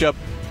matchup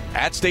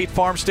at State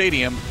Farm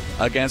Stadium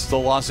against the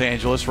Los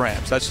Angeles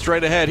Rams. That's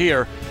straight ahead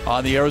here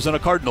on the Arizona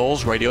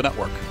Cardinals Radio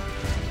Network.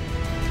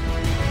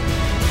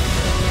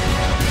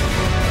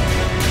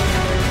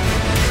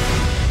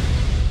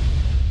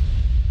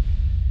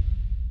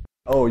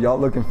 Oh, y'all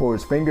looking for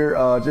his finger?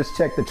 Just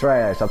check the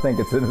trash. I think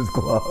it's in his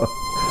glove.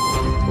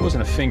 It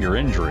wasn't a finger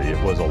injury.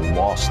 It was a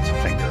lost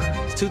finger.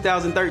 It's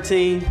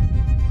 2013,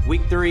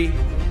 week 3,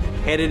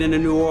 headed into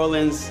New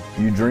Orleans.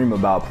 You dream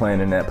about playing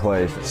in that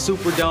place.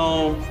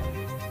 Superdome,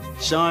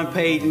 Sean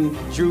Payton,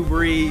 Drew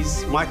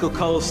Brees, Michael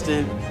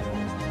Colston.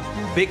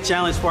 Big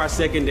challenge for our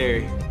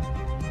secondary.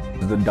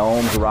 The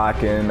dome's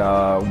rocking.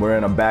 We're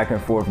in a back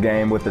and forth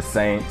game with the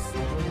Saints.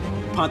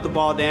 Punt the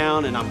ball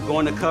down, and I'm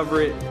going to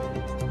cover it.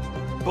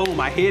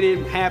 Boom, I hit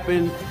it,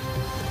 happened.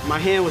 My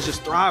hand was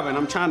just throbbing.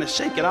 I'm trying to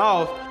shake it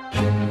off.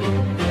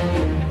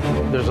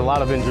 There's a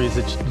lot of injuries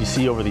that you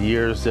see over the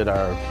years that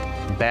are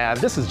bad.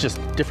 This is just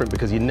different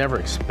because you never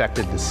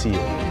expected to see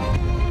it.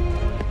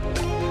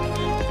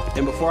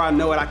 And before I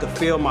know it, I could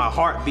feel my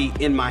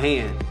heartbeat in my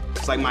hand.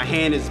 It's like my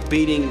hand is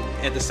beating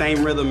at the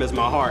same rhythm as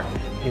my heart.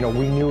 We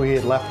knew he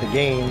had left the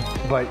game,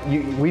 but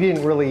we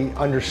didn't really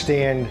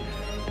understand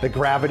the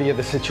gravity of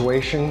the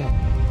situation.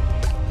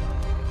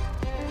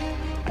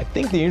 I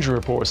think the injury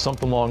report was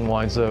something along the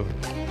lines of,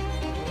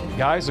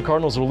 guys, the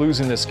Cardinals are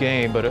losing this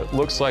game, but it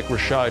looks like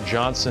Rashad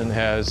Johnson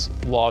has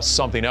lost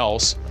something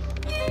else.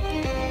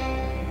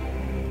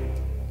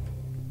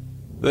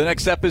 The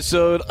next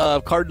episode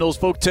of Cardinals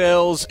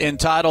Folktales,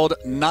 entitled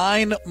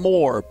 9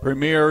 More,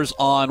 premieres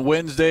on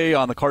Wednesday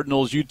on the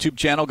Cardinals YouTube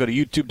channel. Go to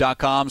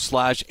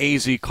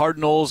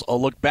youtube.com/azcardinals. A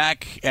look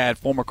back at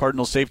former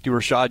Cardinals safety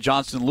Rashad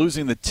Johnson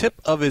losing the tip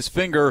of his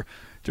finger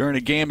during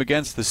a game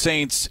against the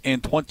Saints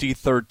in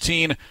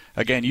 2013.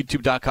 Again,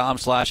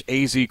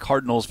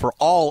 youtube.com/azcardinals for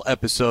all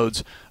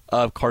episodes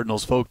of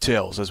Cardinals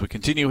Folktales. As we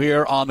continue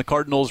here on the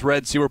Cardinals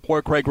Red Sea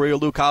Report, Craig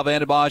Grialou, Kyle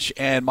Vanden Bosch,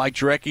 and Mike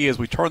Jurecki, as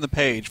we turn the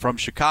page from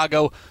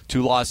Chicago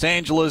to Los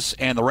Angeles,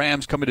 and the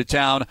Rams coming to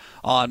town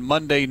on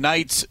Monday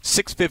nights.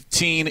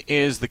 6:15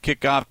 is the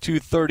kickoff,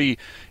 2:30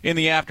 in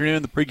the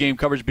afternoon. The pregame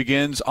coverage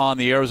begins on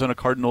the Arizona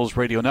Cardinals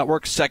radio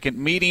network. Second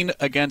meeting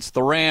against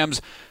the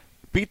Rams.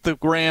 Beat the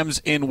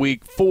Rams in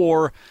Week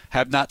 4,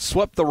 have not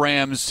swept the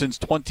Rams since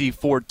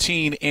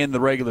 2014 in the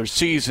regular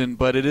season,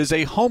 but it is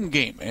a home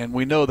game, and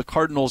we know the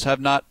Cardinals have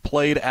not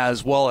played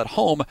as well at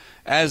home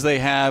as they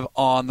have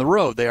on the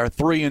road. They are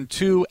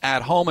 3-2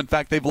 at home. In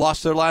fact, they've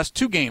lost their last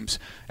 2 games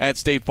at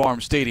State Farm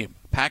Stadium,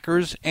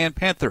 Packers and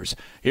Panthers.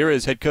 Here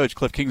is head coach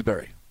Cliff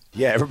Kingsbury.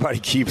 Yeah, everybody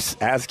keeps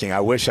asking. I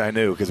wish I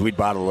knew, because we'd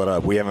bottle it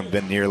up. We haven't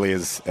been nearly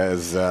as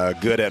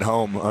good at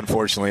home,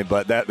 unfortunately.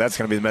 But that's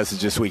going to be the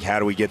message this week. How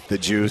do we get the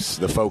juice,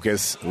 the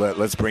focus?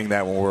 Let's bring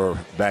that when we're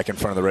back in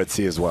front of the Red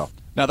Sea as well.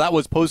 Now, that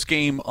was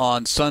post-game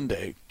on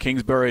Sunday.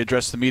 Kingsbury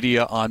addressed the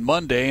media on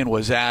Monday and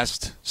was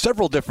asked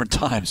several different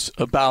times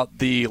about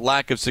the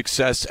lack of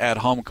success at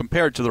home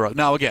compared to the road.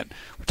 Now, again,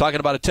 we're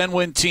talking about a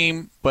 10-win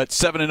team, but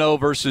 7-0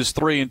 versus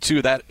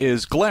 3-2. That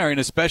is glaring,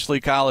 especially,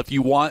 Kyle, if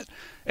you want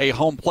a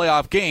home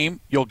playoff game.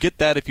 You'll get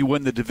that if you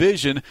win the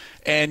division,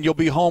 and you'll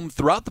be home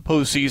throughout the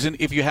postseason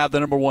if you have the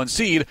number 1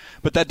 seed,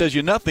 but that does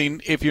you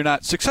nothing if you're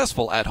not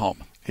successful at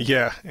home.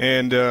 Yeah,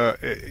 and,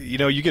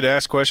 you get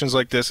asked questions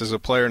like this as a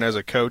player and as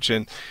a coach,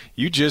 and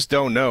you just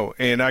don't know.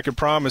 And I can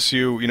promise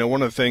you,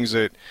 one of the things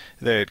that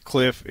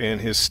Cliff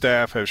and his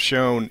staff have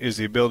shown is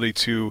the ability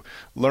to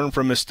learn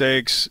from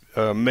mistakes,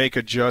 make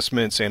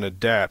adjustments, and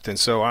adapt. And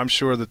so I'm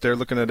sure that they're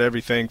looking at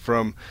everything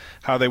from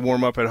how they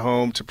warm up at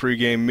home to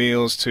pregame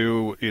meals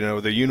to,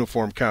 the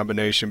uniform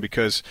combination,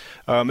 because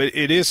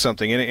it is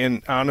something.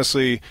 And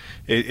honestly,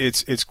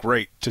 it's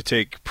great to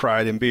take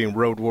pride in being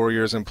road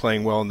warriors and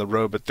playing well on the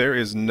road, but there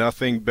is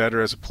nothing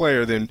better as a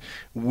player than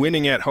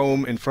winning at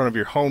home in front of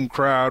your home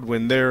crowd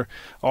when they're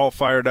all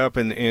fired up,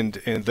 and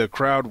the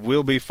crowd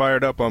will be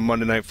fired up on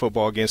Monday Night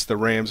Football against the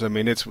Rams. I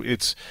mean,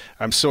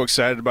 I'm so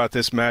excited about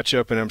this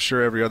matchup, and I'm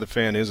sure every other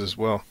fan is as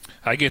well.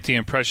 I get the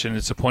impression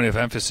it's a point of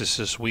emphasis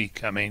this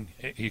week. I mean,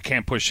 you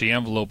can't push the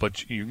envelope,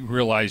 but you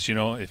realize,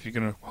 if you're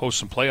going to host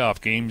some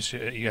playoff games,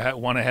 you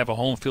want to have a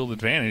home field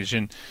advantage.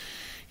 And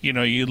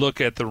you look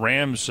at the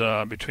Rams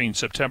between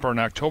September and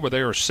October,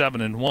 they were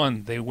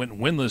 7-1. They went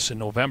winless in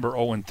November,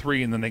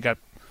 0-3, and then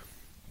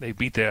they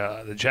beat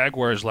the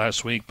Jaguars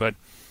last week. But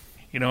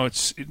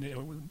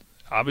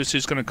obviously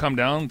it's going to come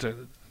down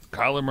to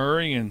Kyler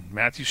Murray and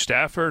Matthew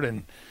Stafford,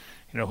 and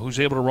who's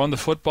able to run the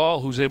football,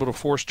 who's able to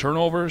force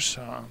turnovers.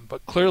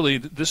 But clearly,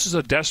 this is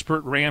a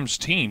desperate Rams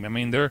team. I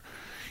mean,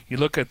 you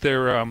look at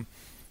their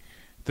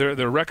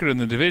record in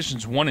the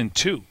division's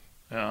 1-2.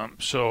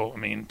 So, I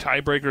mean,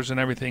 tiebreakers and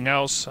everything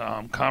else,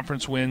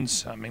 conference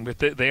wins. I mean, but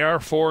they are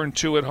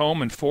 4-2 at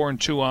home and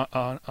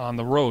 4-2 on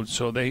the road,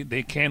 so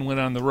they can win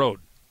on the road.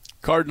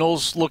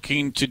 Cardinals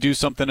looking to do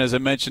something, as I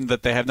mentioned,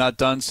 that they have not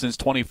done since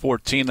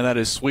 2014, and that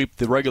is sweep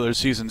the regular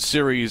season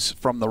series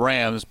from the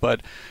Rams.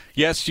 But,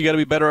 yes, you got to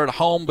be better at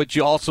home, but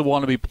you also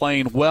want to be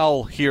playing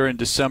well here in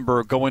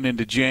December, going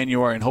into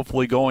January, and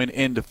hopefully going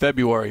into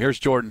February. Here's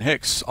Jordan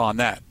Hicks on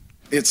that.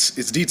 It's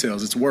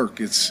details, it's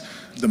work, it's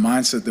the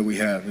mindset that we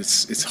have,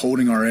 it's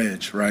holding our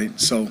edge, right?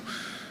 So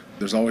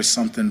there's always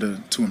something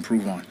to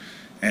improve on,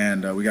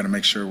 and we got to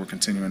make sure we're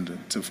continuing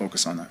to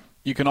focus on that.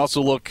 You can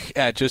also look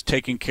at just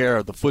taking care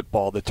of the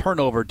football. The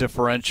turnover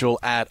differential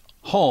at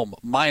home,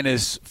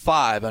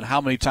 -5, and how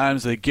many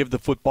times they give the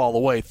football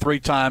away. 3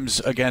 times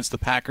against the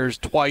Packers,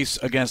 twice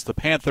against the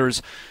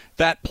Panthers.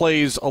 That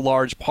plays a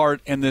large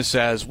part in this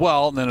as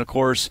well. And then, of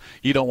course,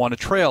 you don't want to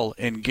trail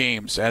in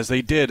games, as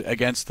they did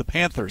against the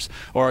Panthers.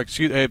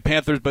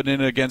 Panthers, but in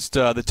against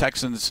the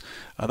Texans.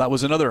 That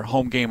was another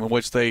home game in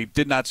which they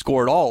did not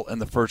score at all in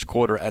the first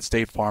quarter at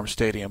State Farm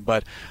Stadium.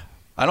 But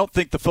I don't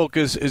think the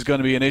focus is going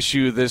to be an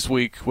issue this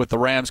week with the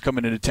Rams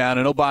coming into town.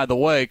 And, oh, by the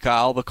way,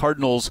 Kyle, the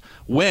Cardinals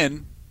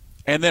win,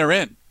 and they're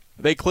in.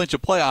 They clinch a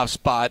playoff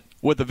spot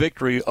with a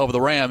victory over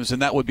the Rams,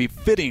 and that would be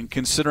fitting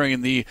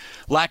considering the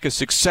lack of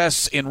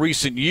success in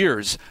recent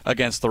years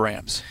against the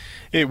Rams.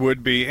 It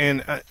would be.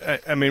 And,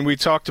 I mean, we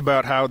talked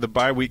about how the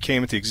bye week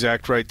came at the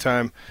exact right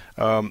time.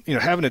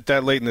 Having it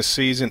that late in the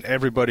season,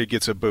 everybody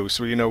gets a boost.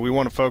 We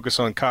want to focus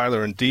on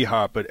Kyler and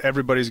D-Hop, but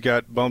everybody's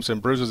got bumps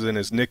and bruises and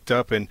is nicked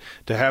up. And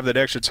to have that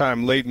extra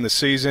time late in the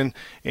season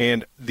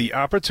and the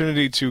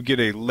opportunity to get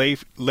a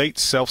late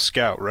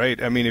self-scout,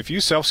 right? I mean, if you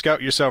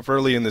self-scout yourself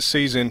early in the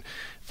season,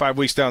 5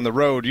 weeks down the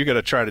road, you got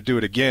to try to do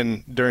it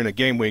again during a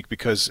game week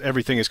because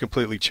everything has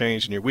completely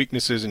changed and your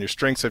weaknesses and your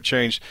strengths have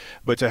changed.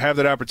 But to have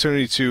that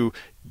opportunity to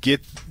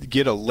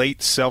get a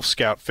late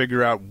self-scout,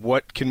 figure out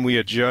what can we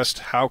adjust,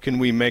 how can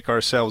we make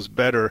ourselves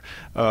better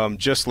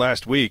just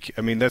last week,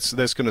 I mean, that's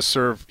going to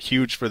serve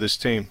huge for this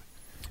team.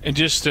 And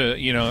just to,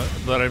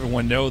 let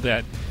everyone know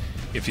that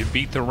if you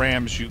beat the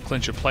Rams, you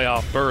clinch a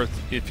playoff berth.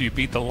 If you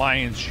beat the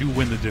Lions, you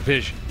win the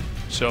division.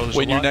 So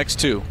win your next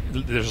two.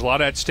 There's a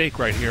lot at stake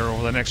right here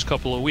over the next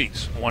couple of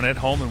weeks. One at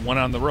home and one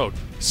on the road.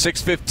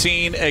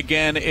 6:15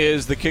 again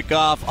is the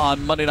kickoff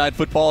on Monday Night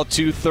Football.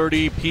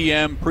 2:30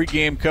 p.m.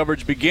 pregame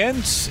coverage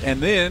begins,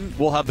 and then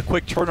we'll have the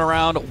quick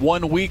turnaround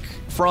 1 week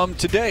from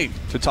today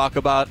to talk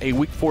about a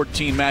Week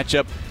 14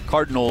 matchup,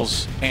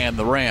 Cardinals and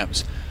the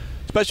Rams.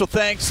 Special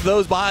thanks to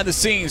those behind the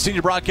scenes,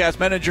 Senior Broadcast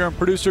Manager and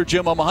Producer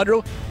Jim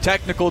Omohundro,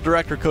 Technical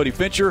Director Cody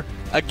Fincher.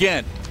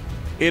 Again,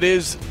 it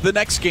is the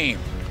next game.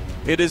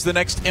 It is the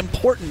next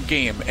important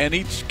game, and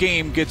each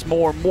game gets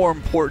more and more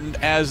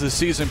important as the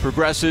season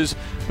progresses.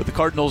 But the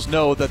Cardinals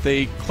know that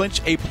they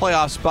clinch a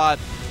playoff spot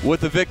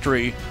with a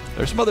victory.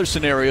 There's some other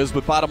scenarios,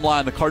 but bottom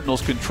line, the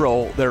Cardinals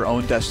control their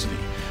own destiny.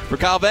 For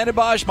Kyle Vanden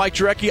Bosch, Mike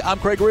Jurecki, I'm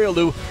Craig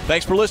Riolu.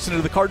 Thanks for listening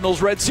to the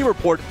Cardinals Red Sea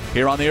Report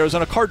here on the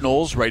Arizona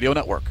Cardinals Radio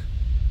Network.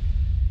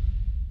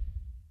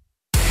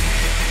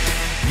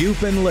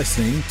 You've been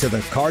listening to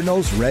the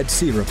Cardinals Red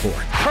Sea Report.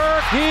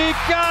 Kirk, he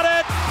got it.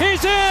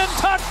 He's in.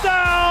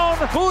 Touchdown.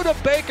 Budda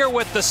Baker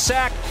with the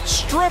sack.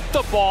 Stripped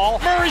the ball.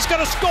 Murray's going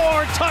to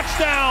score.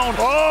 Touchdown.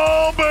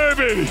 Oh,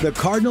 baby. The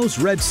Cardinals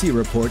Red Sea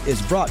Report is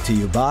brought to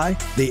you by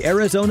the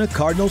Arizona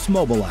Cardinals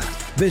mobile app.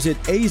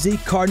 Visit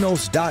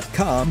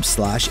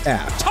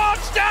azcardinals.com/app.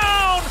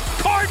 Touchdown.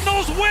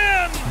 Cardinals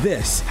win.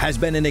 This has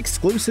been an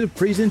exclusive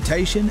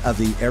presentation of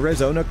the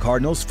Arizona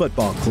Cardinals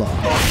Football Club.